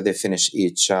after they finish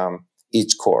each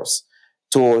course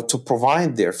to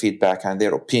provide their feedback and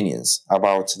their opinions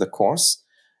about the course,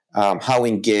 how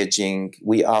engaging.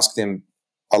 We ask them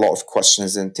a lot of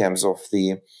questions in terms of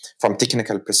from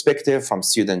technical perspective, from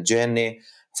student journey,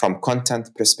 from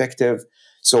content perspective.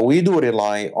 So we do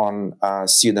rely on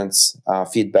students'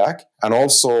 feedback, and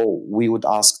also we would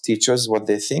ask teachers what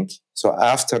they think. So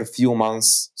after a few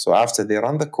months, so after they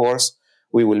run the course,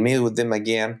 we will meet with them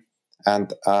again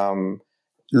and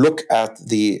look at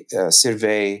the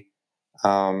survey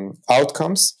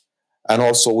outcomes, and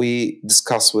also we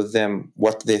discuss with them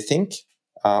what they think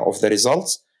of the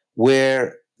results,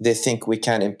 where they think we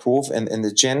can improve in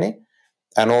the journey,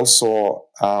 and also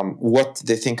what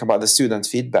they think about the student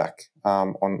feedback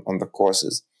on the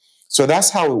courses. So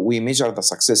that's how we measure the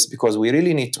success, because we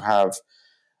really need to have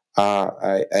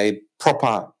a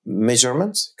proper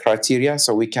measurement criteria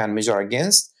so we can measure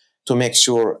against to make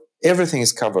sure everything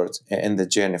is covered in the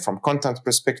journey, from content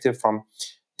perspective, from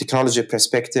technology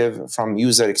perspective, from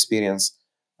user experience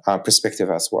perspective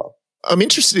as well. I'm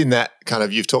interested in that kind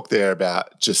of, you've talked there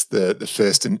about just the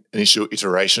first initial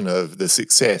iteration of the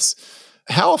success.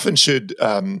 How often should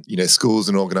schools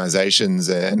and organizations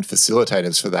and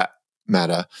facilitators, for that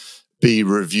matter, be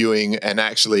reviewing and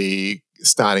actually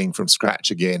starting from scratch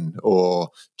again,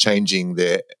 or changing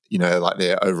their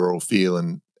their overall feel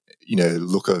and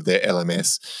look of their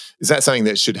LMS? Is that something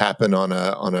that should happen on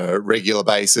a regular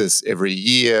basis every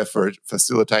year for a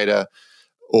facilitator,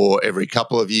 or every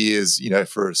couple of years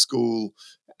for a school?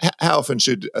 How often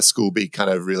should a school be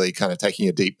really taking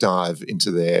a deep dive into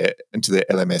their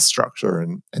LMS structure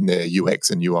and their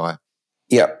UX and UI?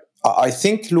 Yeah, I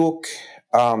think, look,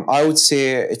 I would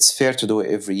say it's fair to do it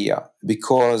every year,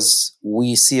 because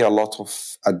we see a lot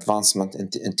of advancement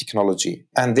in technology,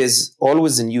 and there's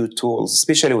always new tools,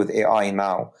 especially with AI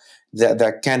now,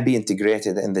 that can be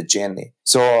integrated in the journey.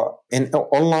 So in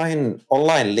online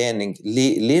learning,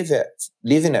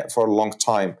 leaving it for a long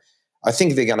time, I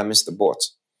think they're gonna miss the boat.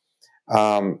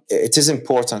 It is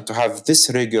important to have this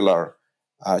regular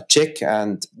check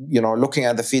and looking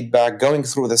at the feedback, going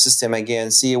through the system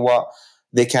again, see what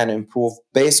they can improve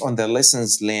based on the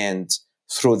lessons learned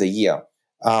through the year.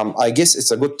 I guess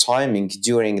it's a good timing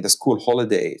during the school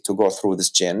holiday to go through this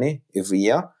journey every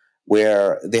year,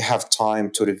 where they have time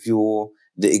to review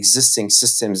the existing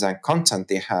systems and content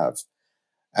they have.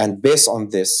 And based on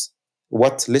this,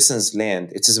 what lessons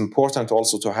learned, it is important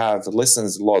also to have the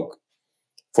lessons log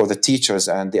for the teachers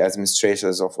and the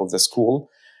administrators of the school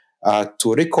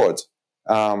to record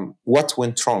what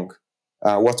went wrong,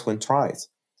 what went right.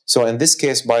 So in this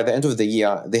case, by the end of the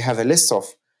year, they have a list of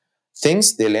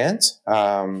things they learned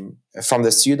from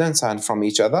the students and from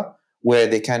each other where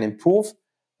they can improve.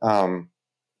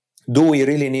 Do we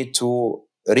really need to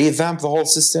revamp the whole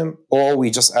system, or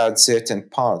we just add certain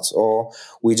parts, or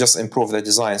we just improve the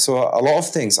design? So a lot of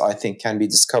things I think can be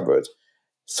discovered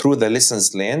through the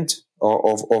lessons learned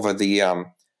over the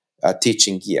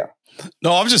teaching year.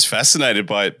 No, I'm just fascinated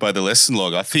by the lesson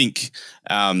log. I think,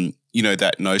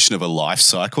 that notion of a life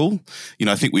cycle,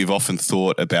 I think we've often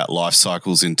thought about life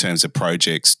cycles in terms of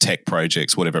projects, tech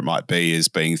projects, whatever it might be, as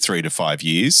being 3 to 5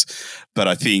 years. But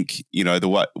I think,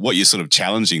 what you're sort of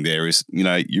challenging there is,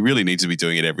 you really need to be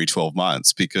doing it every 12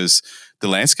 months because the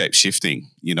landscape's shifting,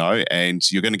 and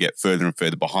you're going to get further and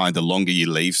further behind the longer you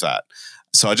leave that.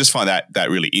 So I just find that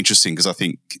really interesting because I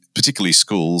think particularly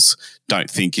schools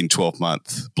don't think in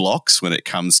 12-month blocks when it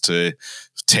comes to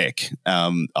tech.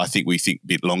 I think we think a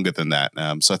bit longer than that.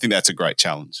 So I think that's a great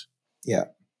challenge. Yeah,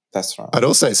 that's right. I'd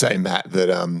also say, Matt,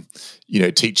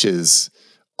 that, teachers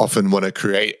often want to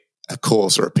create a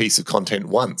course or a piece of content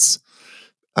once.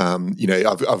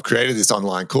 I've created this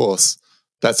online course.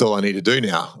 That's all I need to do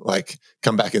now. Like,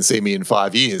 come back and see me in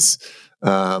 5 years.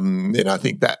 And I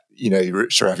think that,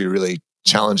 Sharaf, you're really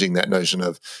challenging that notion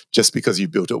of just because you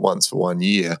built it once for 1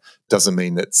 year doesn't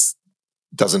mean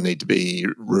doesn't need to be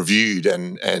reviewed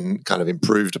and kind of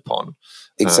improved upon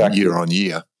year on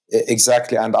year.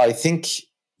 Exactly. And I think,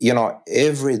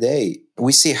 every day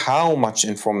we see how much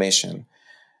information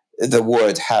the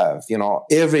world have.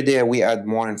 Every day we add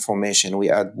more information.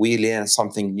 We learn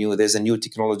something new. There's a new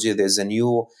technology. There's a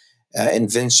new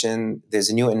invention. There's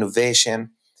a new innovation.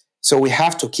 So we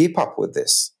have to keep up with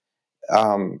this.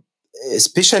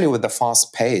 Especially with the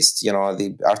fast-paced,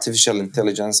 the artificial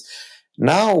intelligence.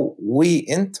 Now we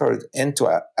entered into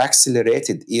an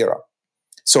accelerated era.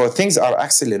 So things are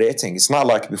accelerating. It's not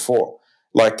like before.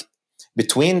 Like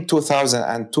between 2000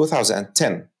 and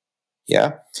 2010,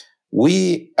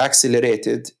 we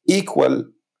accelerated equal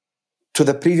to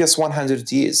the previous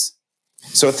 100 years.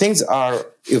 So things are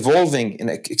evolving in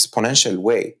an exponential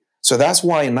way. So that's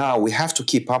why now we have to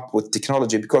keep up with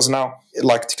technology, because now,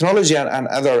 like technology and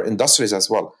other industries as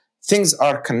well, things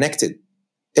are connected.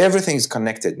 Everything is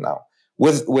connected now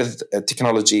with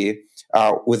technology,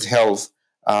 with health,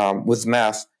 with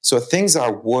math. So things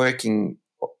are working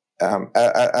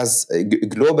as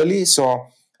globally. So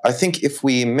I think if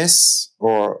we miss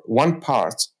one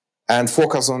part and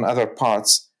focus on other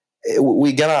parts,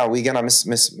 we're gonna miss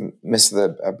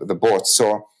the boat.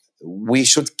 So we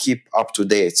should keep up to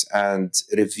date and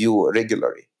review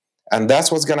regularly. And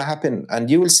that's what's going to happen. And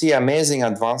you will see amazing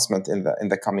advancement in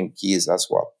the coming years as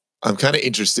well. I'm kind of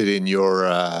interested in your,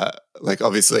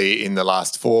 obviously in the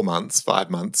last 4 months,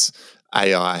 5 months,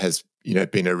 AI has,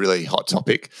 been a really hot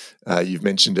topic. You've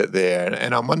mentioned it there.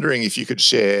 And I'm wondering if you could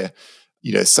share,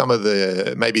 some of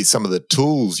the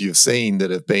tools you've seen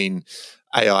that have been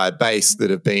AI-based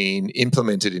that have been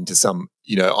implemented into some,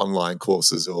 online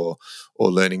courses or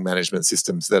learning management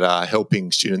systems that are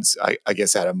helping students, I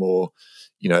guess, at a more,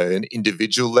 an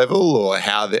individual level, or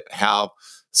how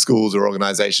schools or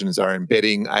organizations are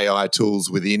embedding AI tools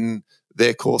within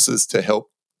their courses to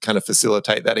help kind of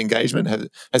facilitate that engagement.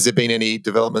 Has there been any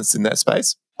developments in that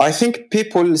space? I think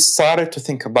people started to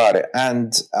think about it.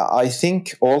 And I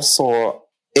think also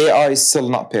AI is still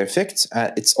not perfect.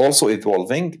 It's also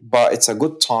evolving, but it's a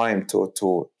good time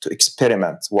to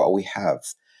experiment what we have.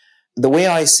 The way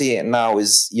I see it now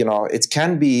is, it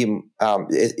can be,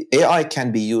 AI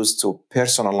can be used to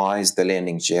personalize the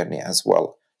learning journey as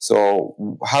well.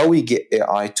 So how we get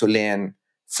AI to learn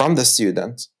from the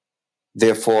student,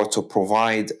 therefore to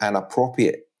provide an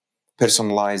appropriate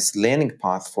personalized learning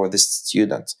path for the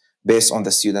student based on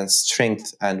the student's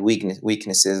strengths and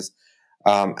weaknesses,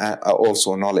 and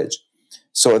also knowledge.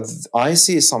 So I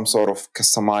see some sort of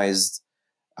customized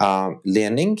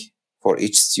learning for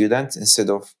each student instead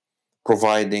of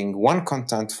providing one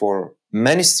content for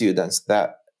many students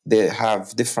that they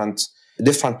have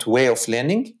different way of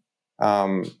learning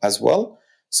as well.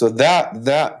 So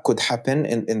that could happen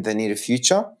in the near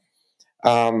future.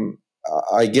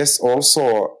 I guess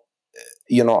also,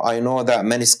 I know that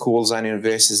many schools and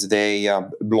universities, they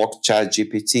block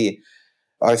ChatGPT.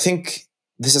 I think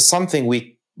this is something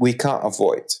we can't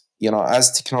avoid.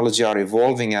 As technology are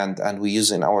evolving and we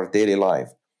use in our daily life,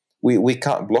 we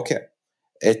can't block it.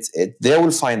 They will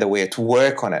find a way to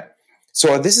work on it.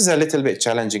 So this is a little bit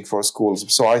challenging for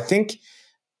schools. So I think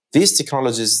these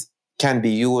technologies can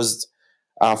be used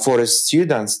for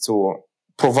students to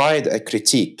provide a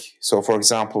critique. So for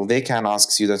example, they can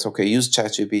ask students, okay, use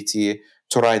ChatGPT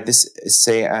to write this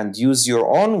essay and use your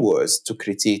own words to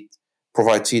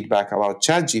provide feedback about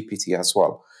ChatGPT as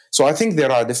well. So I think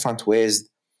there are different ways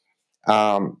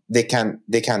they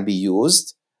can be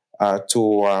used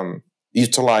to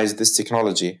utilize this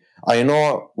technology. I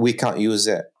know we can't use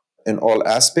it in all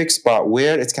aspects, but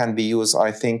where it can be used,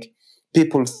 I think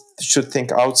people should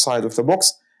think outside of the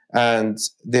box, and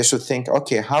they should think,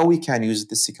 okay, how we can use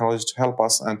this technology to help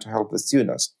us and to help the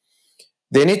students.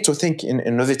 They need to think in an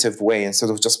innovative way instead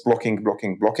of just blocking.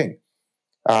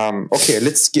 Okay,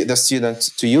 let's get the student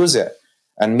to use it.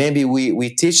 And maybe we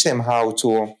teach them how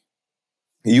to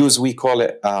use, we call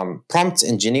it prompt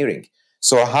engineering.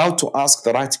 So how to ask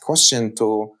the right question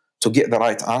to get the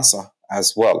right answer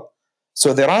as well.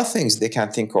 So there are things they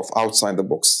can think of outside the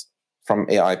box from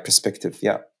AI perspective.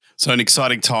 Yeah. So an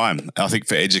exciting time, I think,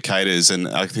 for educators, and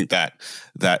I think that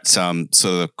sort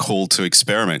of call to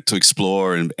experiment, to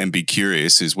explore, and be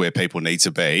curious is where people need to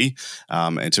be,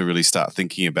 and to really start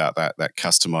thinking about that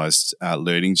customized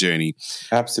learning journey.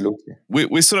 Absolutely.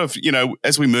 We're sort of,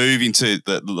 as we move into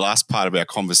the last part of our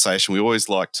conversation, we always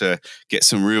like to get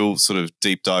some real sort of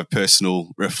deep dive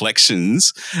personal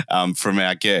reflections from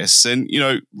our guests, and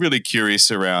really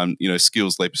curious around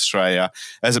Skills Leap Australia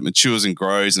as it matures and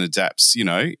grows and adapts,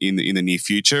 in the near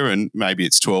future, and maybe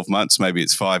it's 12 months, maybe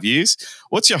it's 5 years.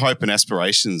 What's your hope and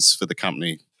aspirations for the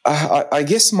company? I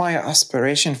guess my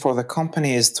aspiration for the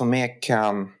company is to make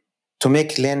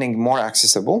learning more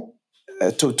accessible,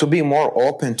 to be more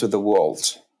open to the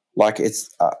world. Like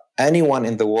it's anyone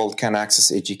in the world can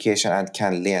access education and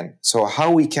can learn. So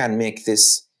how we can make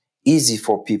this easy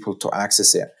for people to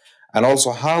access it, and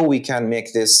also how we can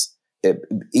make this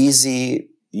easy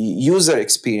user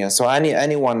experience. So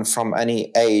anyone from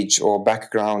any age or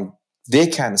background, they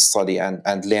can study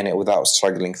and learn it without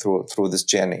struggling through this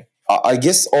journey. I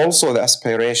guess also the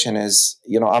aspiration is,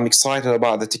 I'm excited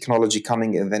about the technology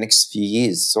coming in the next few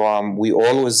years. So we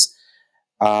always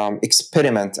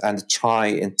experiment and try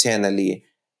internally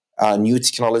new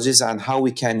technologies and how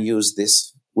we can use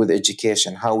this with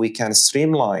education, how we can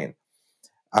streamline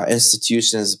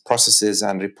institutions, processes,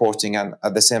 and reporting, and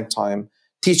at the same time,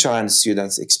 teacher and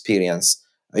students experience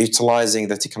utilizing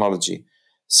the technology.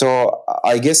 So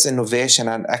I guess innovation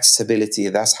and accessibility,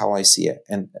 that's how I see it.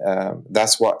 And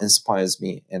that's what inspires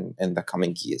me in the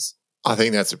coming years. I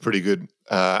think that's a pretty good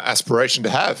aspiration to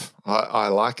have. I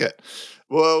like it.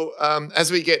 Well,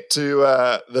 as we get to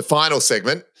the final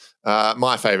segment,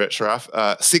 my favorite,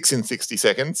 Sharaf, 6 in 60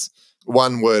 seconds,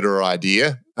 one word or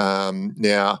idea.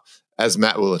 Now, as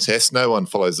Matt will attest, no one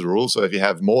follows the rules. So if you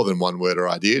have more than one word or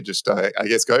idea, just, I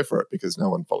guess, go for it, because no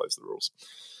one follows the rules.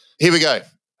 Here we go.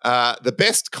 The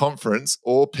best conference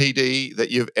or PD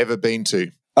that you've ever been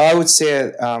to? I would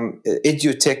say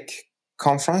EduTech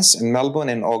conference in Melbourne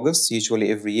in August,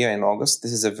 usually every year in August.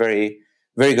 This is a very,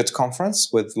 very good conference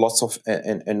with lots of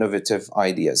innovative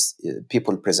ideas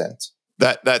people present.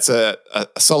 That's a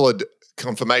solid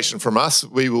confirmation from us.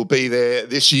 We will be there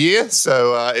this year.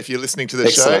 So if you're listening to the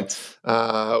Excellent.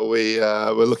 show,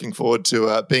 we're looking forward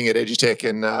to being at EduTech,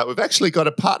 and we've actually got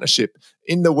a partnership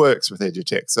in the works with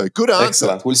EduTech. So good answer.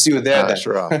 Excellent. We'll see you there then.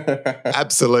 Sure.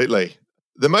 Absolutely.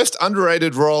 The most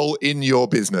underrated role in your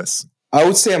business? I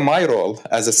would say my role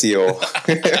as a CEO.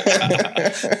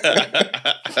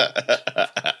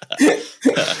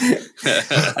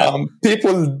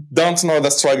 People don't know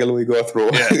the struggle we go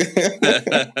through. Yeah.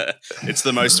 It's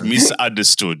the most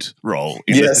misunderstood role.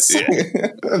 Yes,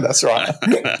 that's right.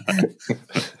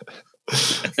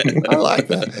 I like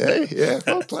that. Hey, yeah,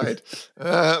 well played.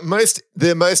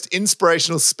 The most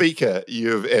inspirational speaker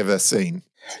you've ever seen?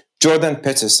 Jordan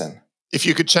Peterson. If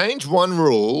you could change one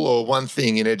rule or one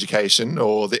thing in education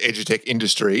or the edutech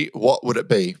industry, what would it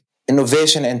be?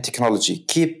 Innovation and technology.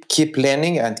 Keep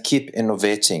learning and keep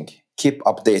innovating. Keep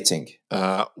updating.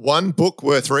 One book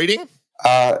worth reading?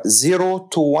 0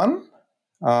 to 1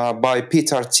 by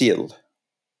Peter Thiel.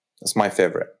 That's my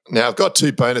favorite. Now, I've got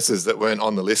 2 bonuses that weren't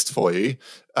on the list for you.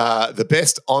 The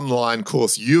best online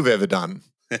course you've ever done?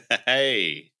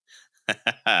 Hey.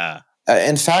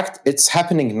 In fact, it's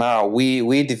happening now.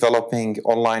 We're developing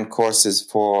online courses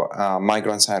for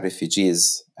migrants and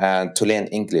refugees and to learn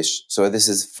English. So this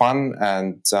is fun,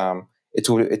 and it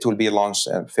will be launched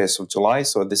on 1st of July.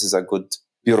 So this is a good,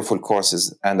 beautiful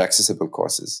courses and accessible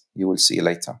courses. You will see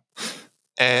later.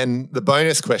 And the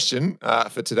bonus question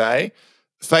for today,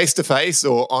 face-to-face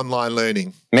or online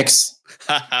learning? Mix.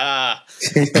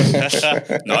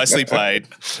 Nicely played.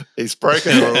 He's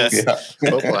broken the rules. Yeah.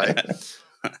 Well played.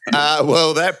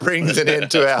 Well, that brings an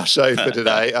end to our show for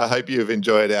today. I hope you've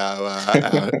enjoyed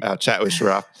our chat with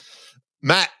Sharaf.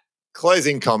 Matt,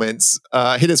 closing comments.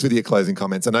 Hit us with your closing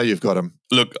comments. I know you've got them.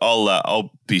 Look,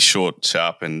 I'll be short,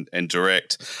 sharp, and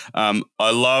direct. I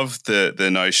love the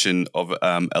notion of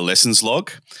a lessons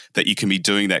log, that you can be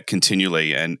doing that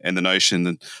continually, and the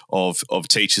notion of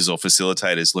teachers or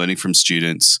facilitators learning from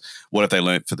students. What have they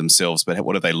learnt for themselves, but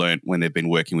what have they learnt when they've been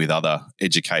working with other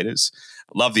educators?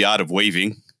 Love the art of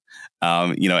weaving.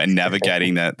 And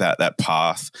navigating that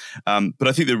path. But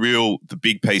I think the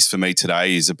big piece for me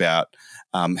today is about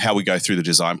how we go through the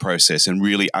design process and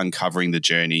really uncovering the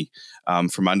journey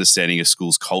from understanding a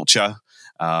school's culture,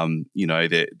 their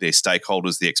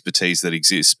stakeholders, the expertise that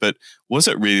exists. But what's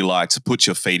it really like to put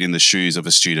your feet in the shoes of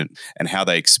a student and how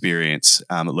they experience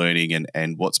learning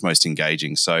and what's most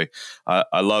engaging? So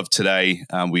I love today.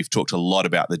 We've talked a lot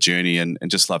about the journey and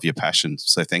just love your passion.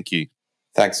 So thank you.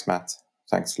 Thanks, Matt.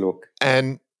 Thanks, Luke.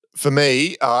 And for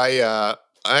me, I'm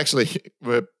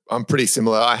pretty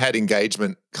similar. I had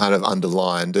engagement kind of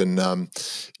underlined, and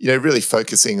really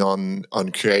focusing on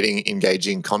creating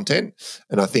engaging content.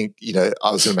 And I think I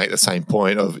was going to make the same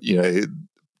point of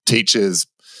teachers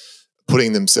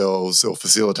putting themselves, or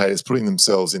facilitators putting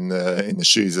themselves in the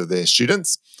shoes of their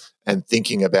students and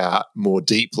thinking about more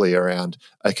deeply around,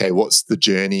 okay, what's the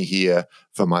journey here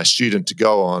for my student to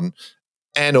go on?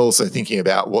 And also thinking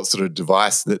about what sort of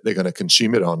device that they're going to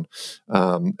consume it on,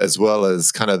 as well as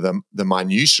kind of the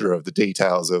minutiae of the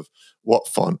details of what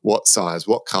font, what size,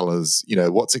 what colors,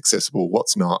 what's accessible,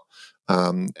 what's not,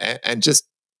 and just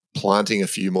planting a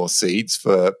few more seeds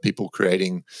for people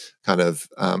creating kind of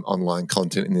online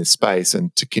content in this space,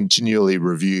 and to continually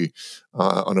review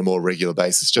on a more regular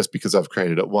basis. Just because I've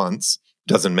created it once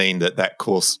doesn't mean that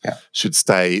course should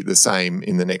stay the same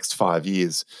in the next 5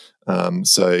 years.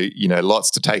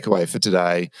 Lots to take away for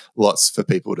today, lots for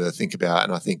people to think about,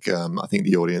 and I think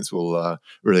the audience will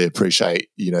really appreciate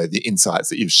the insights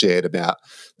that you've shared about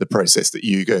the process that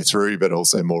you go through, but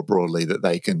also more broadly that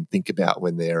they can think about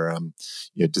when they're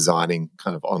designing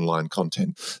kind of online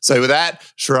content. So with that,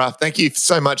 Sharaf, thank you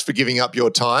so much for giving up your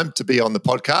time to be on the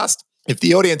podcast. If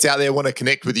the audience out there want to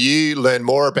connect with you, learn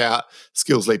more about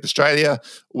Skills Leap Australia,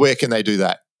 where can they do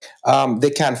that?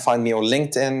 They can find me on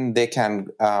LinkedIn. They can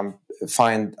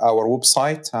find our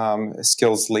website,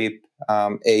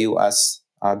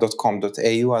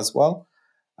 skillsleap.com.au as well.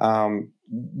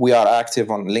 We are active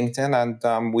on LinkedIn,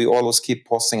 and we always keep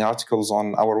posting articles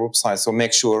on our website. So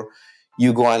make sure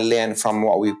you go and learn from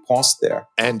what we post there.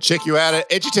 And check you out at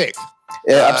EduTech.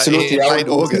 Yeah, absolutely. In late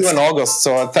August. In August.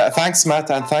 So thanks, Matt,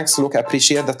 and thanks, Luke. I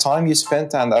appreciate the time you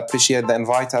spent, and I appreciate the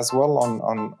invite as well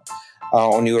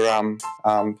on your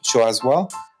show as well.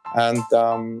 And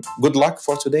good luck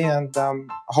for today, and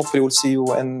hopefully we'll see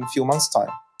you in a few months' time.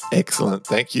 Excellent.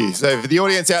 Thank you. So for the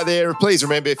audience out there, please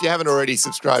remember, if you haven't already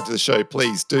subscribed to the show,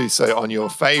 please do so on your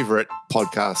favorite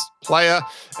podcast player,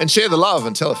 and share the love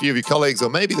and tell a few of your colleagues, or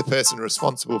maybe the person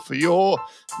responsible for your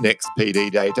next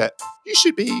PD day, that you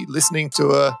should be listening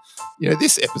to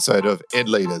this episode of Ed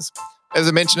Leaders. As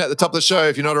I mentioned at the top of the show,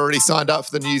 if you're not already signed up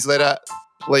for the newsletter,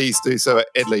 please do so at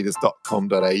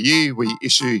edleaders.com.au. We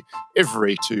issue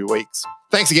every 2 weeks.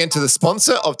 Thanks again to the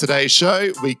sponsor of today's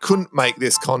show. We couldn't make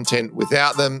this content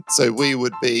without them, so we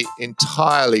would be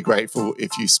entirely grateful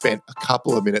if you spent a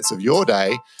couple of minutes of your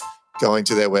day going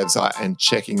to their website and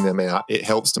checking them out. It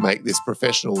helps to make this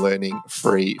professional learning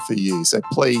free for you. So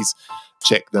please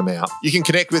check them out. You can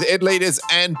connect with Ed Leaders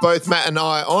and both Matt and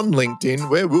I on LinkedIn,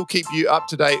 where we'll keep you up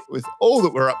to date with all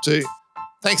that we're up to.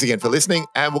 Thanks again for listening,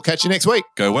 and we'll catch you next week.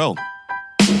 Go well.